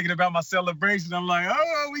started thinking about my celebration. I'm like,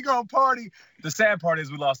 oh, we gonna party. The sad part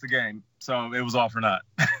is we lost the game. So it was all for naught.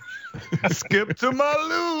 Skip to my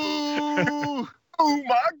Lou. Oh,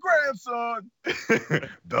 my grandson.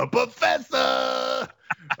 The professor.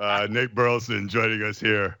 Nate Burleson joining us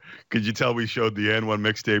here. Could you tell we showed the N1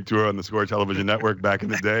 mixtape tour on the Score Television Network back in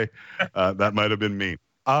the day? That might have been me.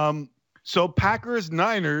 So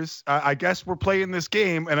Packers-Niners, I guess we're playing this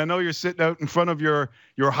game, and I know you're sitting out in front of your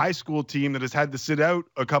high school team that has had to sit out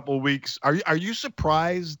a couple of weeks. Are you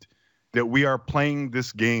surprised that we are playing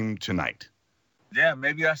this game tonight? Yeah,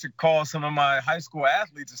 maybe I should call some of my high school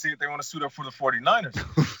athletes and see if they want to suit up for the 49ers.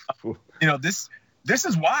 This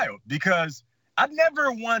is wild because I've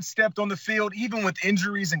never once stepped on the field, even with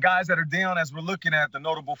injuries and guys that are down, as we're looking at the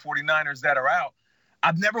notable 49ers that are out.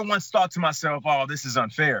 I've never once thought to myself, oh, this is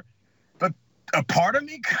unfair. But a part of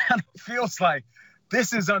me kind of feels like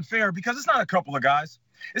this is unfair because it's not a couple of guys.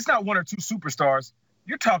 It's not one or two superstars.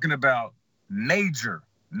 You're talking about major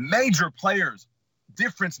players,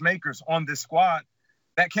 difference makers on this squad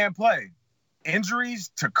that can't play.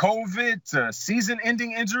 Injuries to COVID, to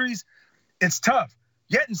season-ending injuries, it's tough.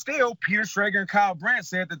 Yet and still, Peter Schrager and Kyle Brandt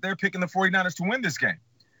said that they're picking the 49ers to win this game,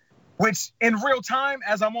 which in real time,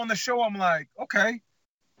 as I'm on the show, I'm like, okay,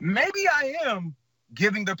 maybe I am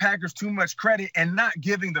giving the Packers too much credit and not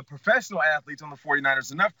giving the professional athletes on the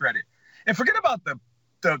 49ers enough credit. And forget about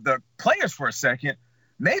the players for a second.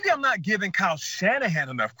 Maybe I'm not giving Kyle Shanahan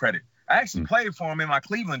enough credit. I actually played for him in my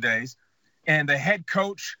Cleveland days, and the head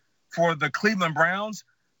coach for the Cleveland Browns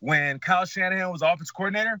when Kyle Shanahan was offensive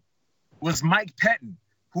coordinator was Mike Pettin,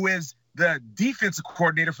 who is the defensive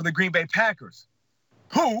coordinator for the Green Bay Packers,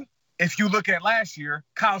 who, if you look at last year,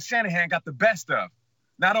 Kyle Shanahan got the best of.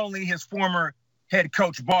 Not only his former head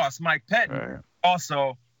coach boss, Mike Pettin,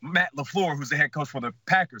 also Matt LaFleur, who's the head coach for the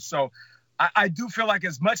Packers. So I do feel like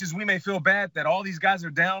as much as we may feel bad that all these guys are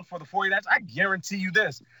down for the 49ers, I guarantee you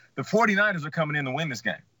this, the 49ers are coming in to win this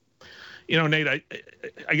game. You know, Nate,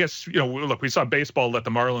 I guess, you know, look, we saw baseball let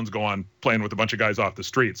the Marlins go on playing with a bunch of guys off the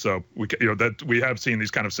street. So, we have seen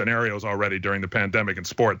these kind of scenarios already during the pandemic in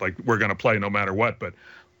sport, like we're going to play no matter what. But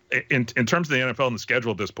in terms of the NFL and the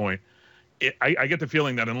schedule at this point, I get the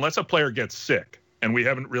feeling that unless a player gets sick, and we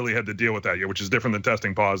haven't really had to deal with that yet, which is different than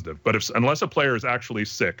testing positive. But unless a player is actually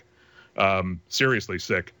sick, seriously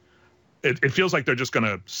sick, it feels like they're just going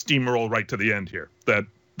to steamroll right to the end here. That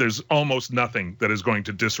there's almost nothing that is going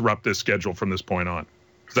to disrupt this schedule from this point on.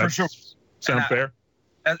 Does that for sure sound fair?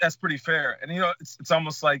 That's pretty fair. And, you know, it's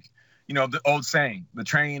almost like, you know, the old saying, the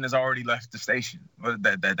train has already left the station.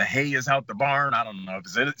 The hay is out the barn. I don't know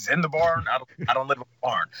if it's in the barn. I don't live in a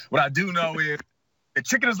barn. What I do know is the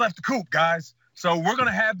chicken has left the coop, guys. So we're going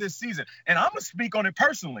to have this season. And I'm going to speak on it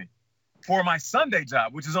personally for my Sunday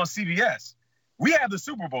job, which is on CBS. We have the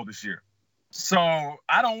Super Bowl this year. So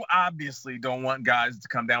I obviously don't want guys to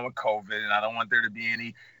come down with COVID, and I don't want there to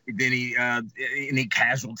be any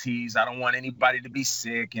casualties. I don't want anybody to be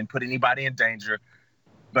sick and put anybody in danger.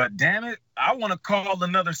 But damn it, I want to call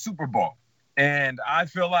another Super Bowl. And I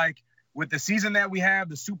feel like with the season that we have,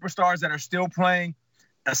 the superstars that are still playing,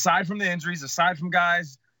 aside from the injuries, aside from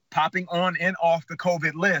guys popping on and off the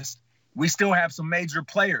COVID list, we still have some major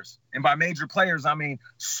players. And by major players, I mean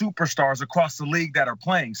superstars across the league that are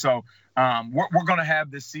playing. So we're going to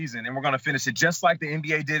have this season, and we're going to finish it just like the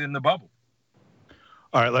NBA did in the bubble.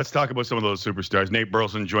 All right, let's talk about some of those superstars. Nate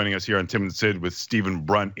Burleson joining us here on Tim and Sid with Stephen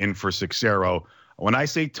Brunt in for Sixero. When I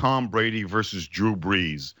say Tom Brady versus Drew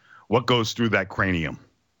Brees, what goes through that cranium?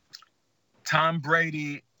 Tom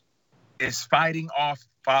Brady is fighting off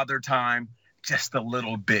Father Time just a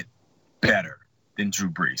little bit better than Drew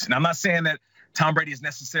Brees. And I'm not saying that Tom Brady is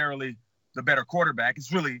necessarily the better quarterback.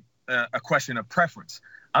 It's really a question of preference.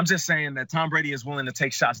 I'm just saying that Tom Brady is willing to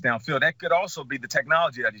take shots downfield. That could also be the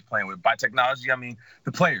technology that he's playing with. By technology, I mean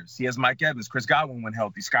the players. He has Mike Evans, Chris Godwin when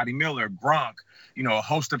healthy, Scotty Miller, Gronk, you know, a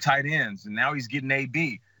host of tight ends, and now he's getting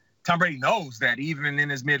AB. Tom Brady knows that even in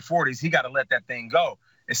his mid-40s, he got to let that thing go.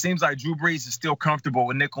 It seems like Drew Brees is still comfortable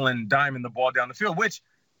with nickel and diming the ball down the field, which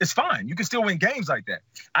is fine. You can still win games like that.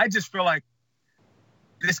 I just feel like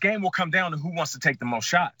this game will come down to who wants to take the most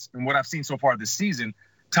shots. And what I've seen so far this season,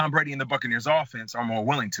 Tom Brady and the Buccaneers offense are more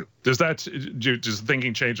willing to. Does the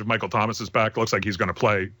thinking change if Michael Thomas is back? Looks like he's going to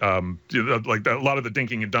play. Like a lot of the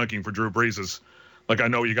dinking and dunking for Drew Brees is like, I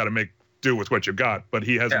know you got to make do with what you've got, but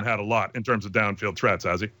he hasn't had a lot in terms of downfield threats,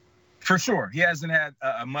 has he? For sure. He hasn't had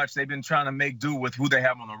much. They've been trying to make do with who they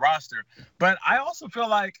have on the roster. But I also feel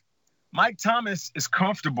like Mike Thomas is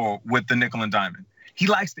comfortable with the nickel and diamond. He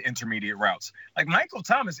likes the intermediate routes. Like Michael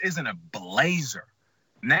Thomas isn't a blazer.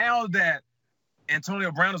 Now that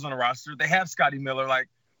Antonio Brown is on the roster, they have Scotty Miller. Like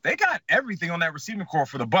they got everything on that receiving core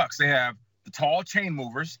for the Bucs. They have the tall chain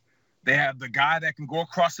movers. They have the guy that can go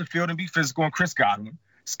across the field and be physical, and Chris Godwin.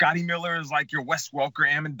 Scotty Miller is like your Wes Welker,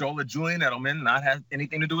 Amendola, Julian Edelman, not have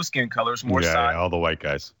anything to do with skin colors, more size. Yeah, all the white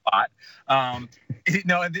guys. And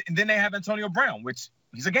then they have Antonio Brown, which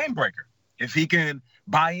he's a game breaker. If he can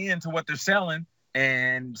buy into what they're selling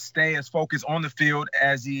and stay as focused on the field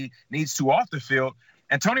as he needs to off the field,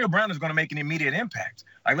 Antonio Brown is going to make an immediate impact.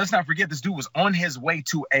 Like, let's not forget, this dude was on his way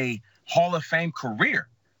to a Hall of Fame career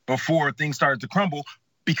before things started to crumble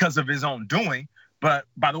because of his own doing. But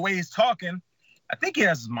by the way he's talking, I think he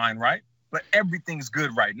has his mind right, but everything's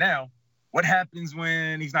good right now. What happens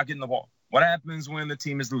when he's not getting the ball? What happens when the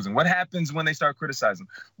team is losing? What happens when they start criticizing?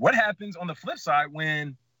 What happens on the flip side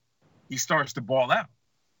when he starts to ball out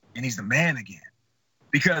and he's the man again?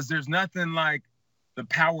 Because there's nothing like the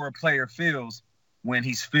power a player feels when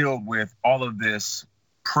he's filled with all of this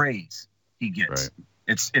praise he gets.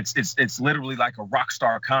 Right. It's literally like a rock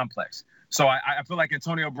star complex. So I feel like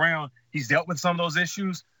Antonio Brown, he's dealt with some of those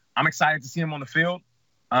issues. I'm excited to see him on the field.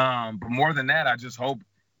 But more than that, I just hope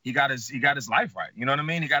he got his life right. You know what I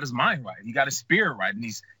mean? He got his mind right. He got his spirit right, and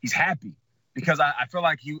he's happy. Because I feel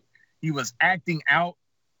like he was acting out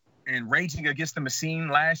and raging against the machine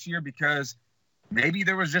last year because maybe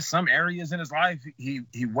there was just some areas in his life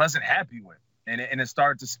he wasn't happy with. And it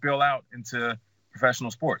started to spill out into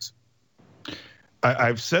professional sports.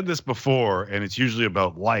 I've said this before, and it's usually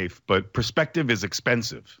about life, but perspective is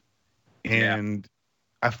expensive. And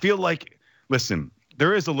I feel like, listen,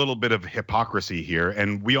 there is a little bit of hypocrisy here,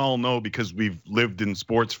 and we all know because we've lived in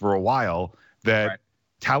sports for a while that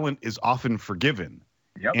talent is often forgiven.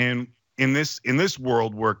 Yep. And in this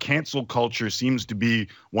world where cancel culture seems to be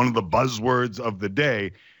one of the buzzwords of the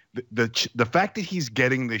day, the fact that he's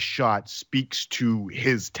getting this shot speaks to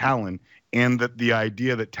his talent and that the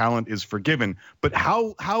idea that talent is forgiven. But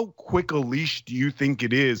how quick a leash do you think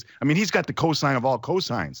it is? I mean, he's got the cosign of all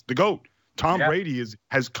cosigns, the GOAT. Tom Brady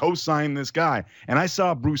has co-signed this guy. And I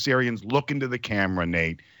saw Bruce Arians look into the camera,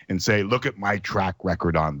 Nate, and say, look at my track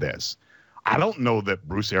record on this. I don't know that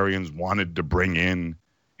Bruce Arians wanted to bring in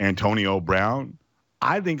Antonio Brown.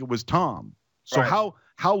 I think it was Tom. So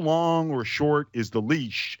how long or short is the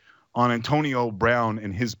leash on Antonio Brown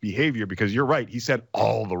and his behavior? Because you're right. He said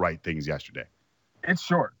all the right things yesterday. It's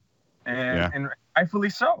short. And rightfully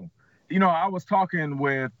so. You know, I was talking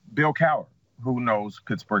with Bill Cowher, who knows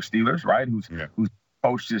Pittsburgh Steelers, right? Who's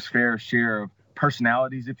coached his fair share of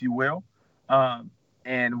personalities, if you will.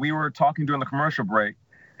 And we were talking during the commercial break,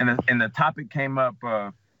 and the topic came up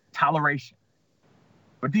of toleration.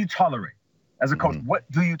 What do you tolerate? As a coach, what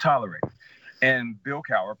do you tolerate? And Bill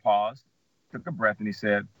Cowher paused, took a breath, and he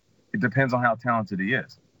said, it depends on how talented he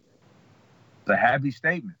is. It's a heavy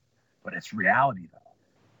statement, but it's reality,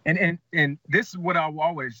 though. And this is what I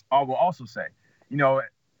will also say. You know,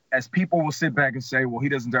 as people will sit back and say, well, he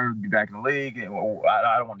doesn't deserve to be back in the league, and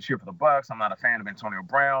I don't want to cheer for the Bucs. I'm not a fan of Antonio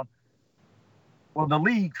Brown. Well, the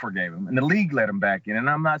league forgave him, and the league let him back in. And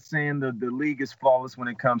I'm not saying the league is flawless when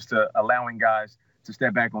it comes to allowing guys to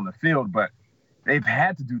step back on the field, but they've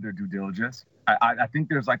had to do their due diligence. I think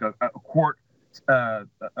there's like a court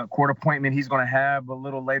appointment he's going to have a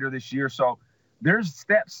little later this year. So there's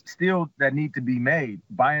steps still that need to be made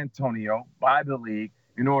by Antonio, by the league,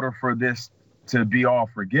 in order for this to be all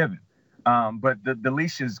forgiven. But the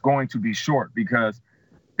leash is going to be short because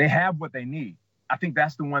they have what they need. I think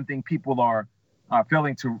that's the one thing people are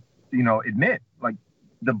failing to, admit. Like,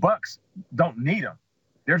 the Bucs don't need them.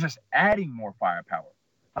 They're just adding more firepower.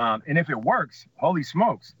 And if it works, holy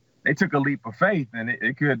smokes, they took a leap of faith, and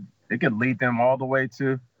it could lead them all the way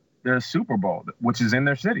to the Super Bowl, which is in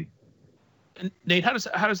their city. And Nate, how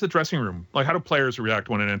does the dressing room, like, how do players react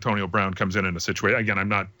when an Antonio Brown comes in a situation? Again, I'm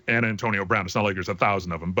not an Antonio Brown. It's not like there's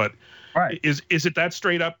 1,000 of them, but is it that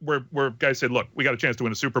straight up where guys say, look, we got a chance to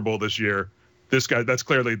win a Super Bowl this year. This guy, that's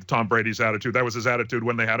clearly Tom Brady's attitude. That was his attitude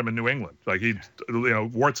when they had him in New England. Like,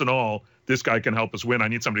 warts and all, this guy can help us win. I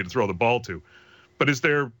need somebody to throw the ball to. But is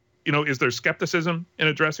there skepticism in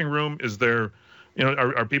a dressing room? Is there,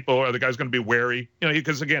 are the guys going to be wary?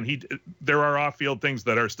 Because again, there are off-field things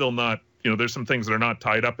that are still not, there's some things that are not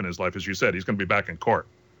tied up in his life. As you said, he's going to be back in court.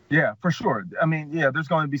 Yeah, for sure. I mean, there's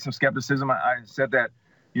going to be some skepticism. I said that,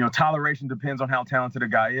 toleration depends on how talented a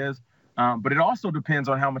guy is. But it also depends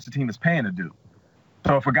on how much the team is paying to do.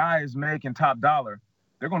 So if a guy is making top dollar,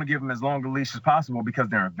 they're going to give him as long a leash as possible because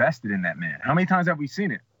they're invested in that man. How many times have we seen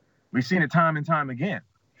it? We've seen it time and time again.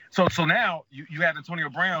 So now you have Antonio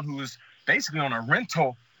Brown, who is basically on a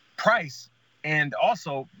rental price, and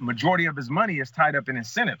also majority of his money is tied up in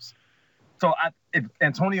incentives. So if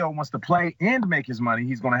Antonio wants to play and make his money,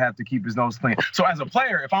 he's going to have to keep his nose clean. So as a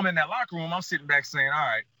player, if I'm in that locker room, I'm sitting back saying, all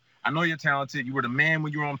right, I know you're talented. You were the man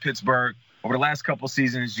when you were on Pittsburgh. Over the last couple of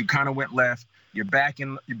seasons, you kind of went left. You're back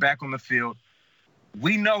on the field.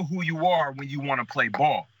 We know who you are when you want to play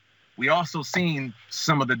ball. We also seen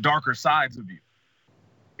some of the darker sides of you.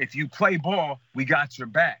 If you play ball, we got your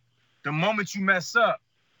back. The moment you mess up,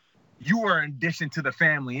 you are an addition to the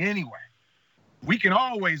family anyway. We can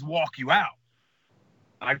always walk you out.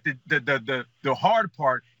 Like, the hard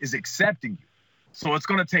part is accepting you. So it's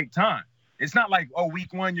going to take time. It's not like,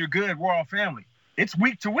 week one, you're good, we're all family. It's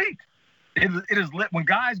week to week. It is lit. When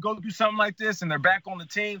guys go through something like this and they're back on the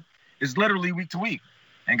team, it's literally week to week.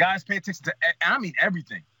 And guys pay attention to,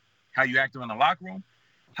 everything. how you act in the locker room,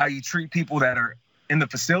 how you treat people that are in the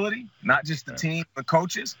facility, not just the team, the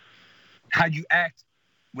coaches, how you act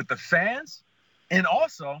with the fans, and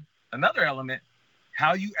also another element,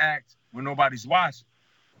 how you act when nobody's watching.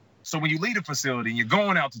 So when you leave the facility and you're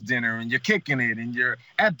going out to dinner and you're kicking it and you're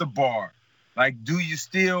at the bar, like, do you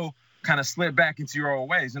still kind of slip back into your old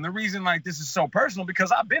ways? And the reason, like, this is so personal,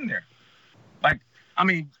 because I've been there. Like, I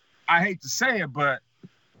mean, I hate to say it, but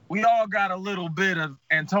we all got a little bit of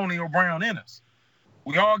Antonio Brown in us.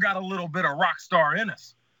 We all got a little bit of rock star in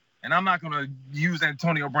us. And I'm not going to use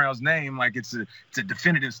Antonio Brown's name like it's a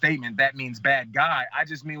definitive statement. That means bad guy. I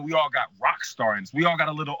just mean we all got rock star in us. We all got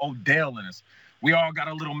a little Odell in us. We all got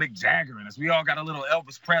a little Mick Jagger in us. We all got a little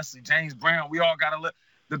Elvis Presley, James Brown. We all got a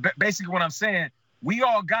little. Basically, what I'm saying, we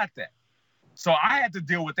all got that. So I had to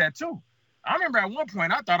deal with that too. I remember at one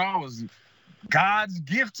point I thought I was God's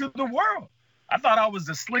gift to the world. I thought I was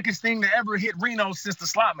the slickest thing to ever hit Reno since the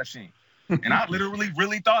slot machine. And I literally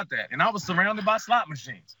really thought that. And I was surrounded by slot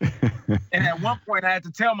machines. And at one point I had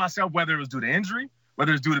to tell myself whether it was due to injury,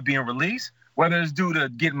 whether it's due to being released, whether it's due to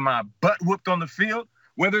getting my butt whooped on the field,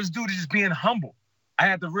 whether it's due to just being humble. I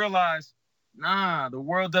had to realize, nah, the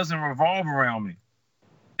world doesn't revolve around me.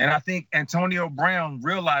 And I think Antonio Brown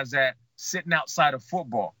realized that sitting outside of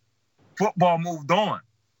football. Football moved on.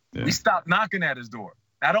 Yeah. We stopped knocking at his door.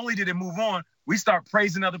 Not only did it move on, we start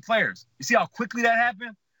praising other players. You see how quickly that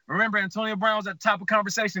happened? Remember, Antonio Brown was at the top of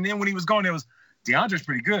conversation. Then when he was going, it was DeAndre's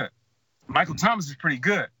pretty good. Michael Thomas is pretty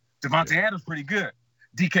good. Devontae Adams pretty good.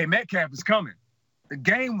 DK Metcalf is coming. The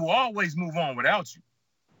game will always move on without you.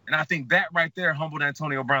 And I think that right there humbled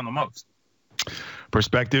Antonio Brown the most.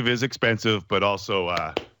 Perspective is expensive, but also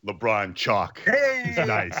LeBron chalk is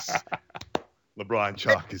nice. LeBron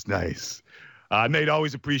chalk is nice. Nate,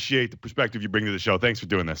 always appreciate the perspective you bring to the show. Thanks for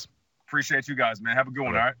doing this. Appreciate you guys, man. Have a good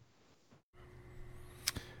one, all right?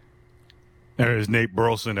 There's Nate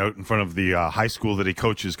Burleson out in front of the high school that he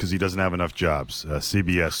coaches because he doesn't have enough jobs.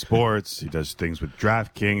 CBS Sports. He does things with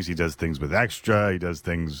DraftKings. He does things with Extra. He does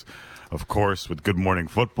things, of course, with Good Morning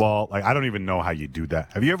Football. Like, I don't even know how you do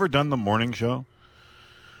that. Have you ever done the morning show?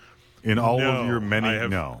 In all of your many?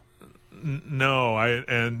 No.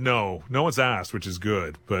 No one's asked, which is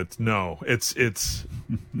good, but no, it's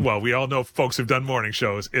well, we all know folks who've done morning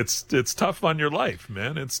shows. It's tough on your life,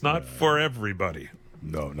 man. It's not for everybody.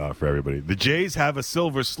 No, not for everybody. The Jays have a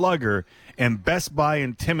Silver Slugger, and Best Buy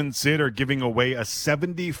and Tim and Sid are giving away a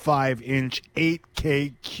 75-inch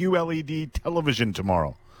 8K QLED television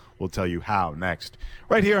tomorrow. We'll tell you how next.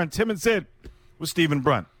 Right here on Tim and Sid with Stephen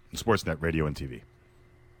Brunt on Sportsnet Radio and TV.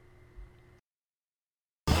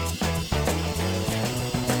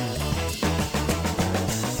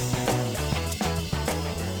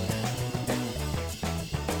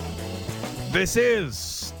 This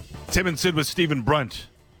is Tim and Sid with Stephen Brunt.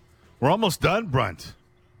 We're almost done, Brunt.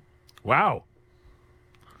 Wow.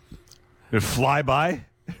 Did it fly by?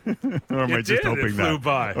 Or am I just hoping it flew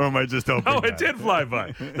by. Or am I just hoping it did fly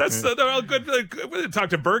by. That's they're good. Talk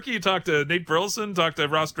to Berkey, you talk to Nate Burleson, talk to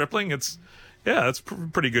Ross Stripling. That's a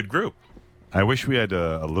pretty good group. I wish we had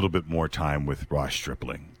a little bit more time with Ross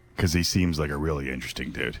Stripling because he seems like a really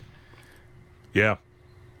interesting dude. Yeah.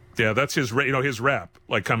 Yeah, that's his rap,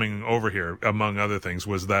 like coming over here, among other things,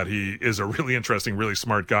 was that he is a really interesting, really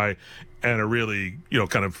smart guy and a really,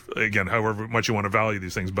 kind of, again, however much you want to value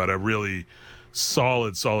these things, but a really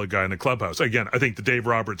solid guy in the clubhouse. Again, I think the Dave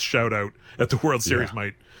Roberts shout out at the World Series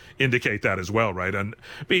might indicate that as well, right? And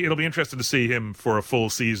it'll be interesting to see him for a full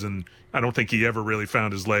season. I don't think he ever really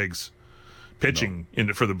found his legs pitching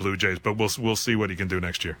for the Blue Jays, but we'll see what he can do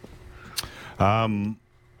next year.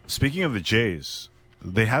 Speaking of the Jays,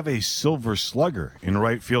 they have a Silver Slugger in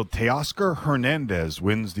right field. Teoscar Hernandez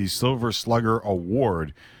wins the Silver Slugger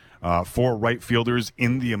Award for right fielders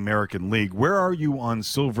in the American League. Where are you on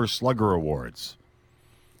Silver Slugger Awards?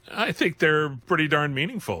 I think they're pretty darn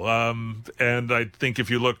meaningful. And I think if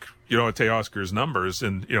you look, at Teoscar's numbers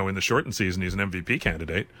and, in the shortened season, he's an MVP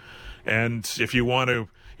candidate. And if you want to,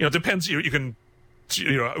 it depends, you can,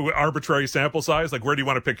 arbitrary sample size, like where do you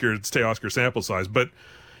want to pick your Teoscar sample size? But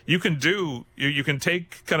you can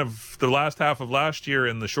take kind of the last half of last year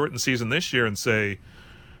and the shortened season this year and say,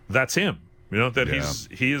 that's him,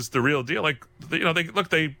 he is the real deal. Like,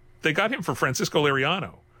 they got him for Francisco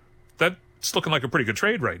Liriano. That's looking like a pretty good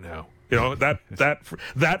trade right now.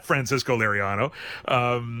 That Francisco Liriano,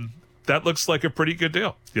 that looks like a pretty good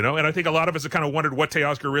deal, and I think a lot of us have kind of wondered what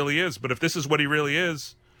Teoscar really is, but if this is what he really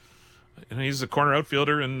is, he's a corner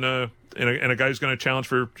outfielder and a guy who's going to challenge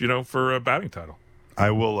for a batting title. I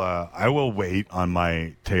will wait on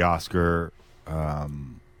my Teoscar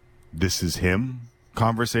this is him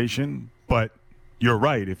conversation, but you're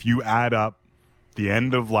right. If you add up the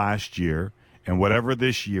end of last year and whatever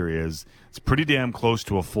this year is, it's pretty damn close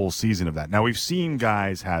to a full season of that. Now, we've seen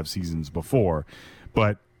guys have seasons before,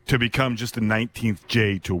 but to become just the 19th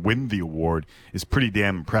J to win the award is pretty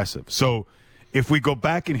damn impressive. So if we go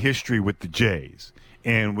back in history with the Jays,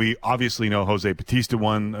 and we obviously know Jose Bautista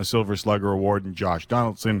won a Silver Slugger award, and Josh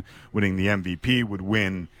Donaldson winning the MVP would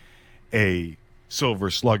win a Silver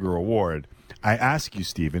Slugger award. I ask you,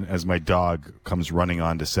 Stephen, as my dog comes running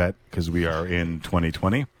onto set because we are in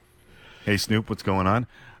 2020. Hey, Snoop, what's going on?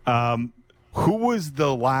 Who was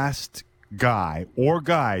the last guy or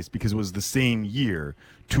guys, because it was the same year,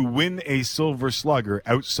 to win a Silver Slugger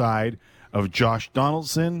outside of Josh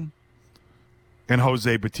Donaldson and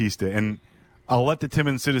Jose Bautista? And I'll let the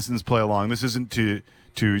Timmins citizens play along. This isn't to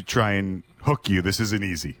try and hook you. This isn't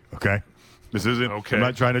easy, okay? This isn't. Okay. I'm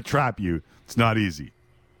not trying to trap you. It's not easy.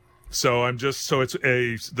 So it's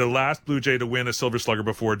the last Blue Jay to win a Silver Slugger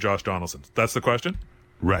before Josh Donaldson. That's the question?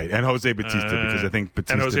 Right, and Jose Bautista, because I think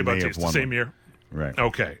Bautista may have won same year. Right.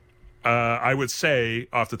 Okay. I would say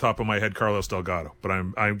off the top of my head Carlos Delgado, but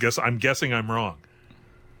I'm guessing I'm wrong.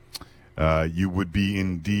 You would be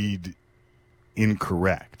indeed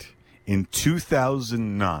incorrect. In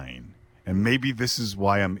 2009, and maybe this is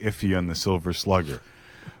why I'm iffy on the Silver Slugger,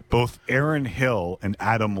 both Aaron Hill and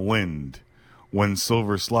Adam Lind won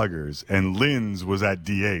Silver Sluggers, and Lind's was at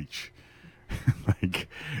DH.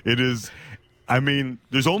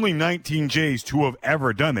 There's only 19 Jays to have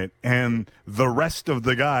ever done it, and the rest of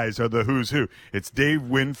the guys are the who's who. It's Dave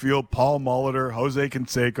Winfield, Paul Molitor, Jose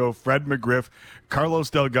Canseco, Fred McGriff, Carlos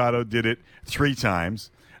Delgado did it 3 times.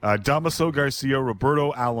 Damaso Garcia,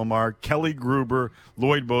 Roberto Alomar, Kelly Gruber,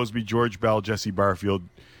 Lloyd Bosby, George Bell, Jesse Barfield,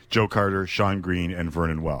 Joe Carter, Sean Green, and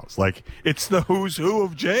Vernon Wells. It's the who's who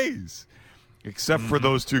of Jays, except for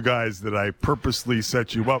those 2 guys that I purposely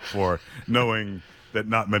set you up for, knowing that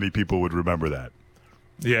not many people would remember that.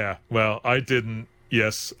 Yeah, well, I didn't.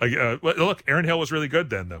 Yes, look, Aaron Hill was really good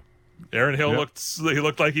then, though. Aaron Hill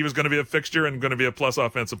looked like he was going to be a fixture and going to be a plus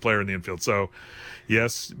offensive player in the infield. So,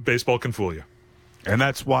 yes, baseball can fool you. And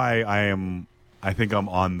that's why I think I'm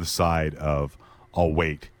on the side of I'll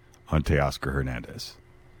wait on Teoscar Hernandez.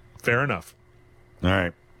 Fair enough. All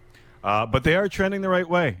right. But they are trending the right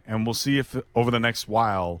way, and we'll see if over the next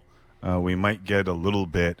while we might get a little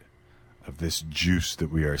bit of this juice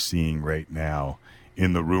that we are seeing right now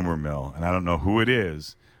in the rumor mill. And I don't know who it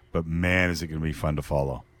is, but man, is it going to be fun to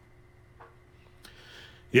follow.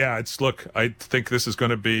 Yeah, I think this is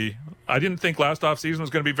going to be – I didn't think last offseason was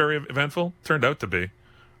going to be very eventful. Turned out to be.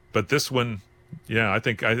 But this one, yeah, I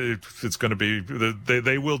think it's going to be –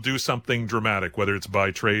 they will do something dramatic, whether it's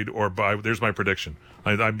by trade or by – there's my prediction.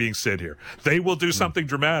 I'm being Sid here. They will do something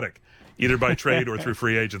dramatic, either by trade or through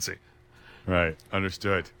free agency. Right,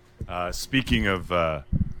 understood. Speaking of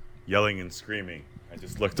yelling and screaming, I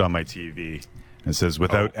just looked on my TV and it says,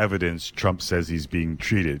 without evidence, Trump says he's being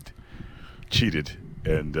cheated.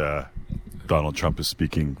 And Donald Trump is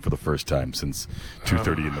speaking for the first time since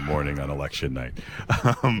 2:30 in the morning on election night.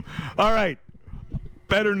 All right.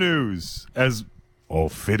 Better news.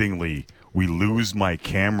 Fittingly, we lose my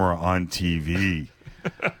camera on TV.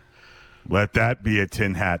 Let that be a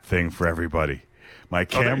tin hat thing for everybody. My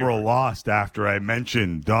camera lost after I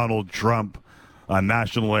mentioned Donald Trump on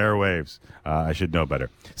national airwaves. I should know better.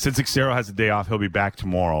 Since Xero has a day off, he'll be back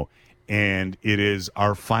tomorrow. And it is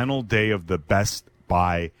our final day of the Best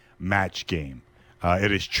Buy match game.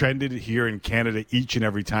 It is trended here in Canada each and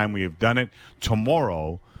every time we have done it.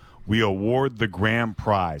 Tomorrow, we award the grand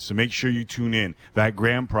prize. So make sure you tune in. That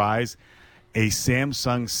grand prize, a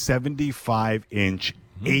Samsung 75-inch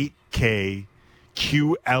 8K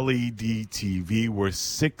QLED TV worth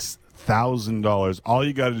 $6,000. All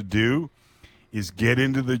you got to do is get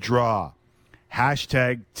into the draw.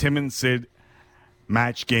 Hashtag Tim and Sid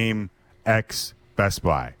Match Game X Best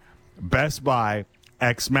Buy. Best Buy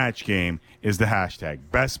X Match Game is the hashtag.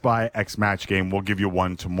 Best Buy X Match Game. We'll give you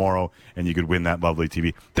one tomorrow, and you could win that lovely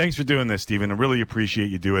TV. Thanks for doing this, Stephen. I really appreciate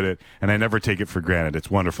you doing it, and I never take it for granted. It's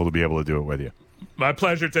wonderful to be able to do it with you. My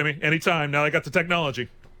pleasure, Timmy. Anytime. Now I got the technology.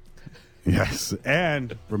 Yes,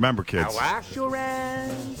 and remember, kids. Now wash your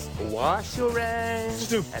hands, wash your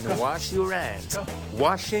hands, and wash your hands.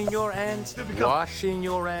 Washing your hands, washing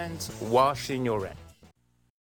your hands, washing your hands.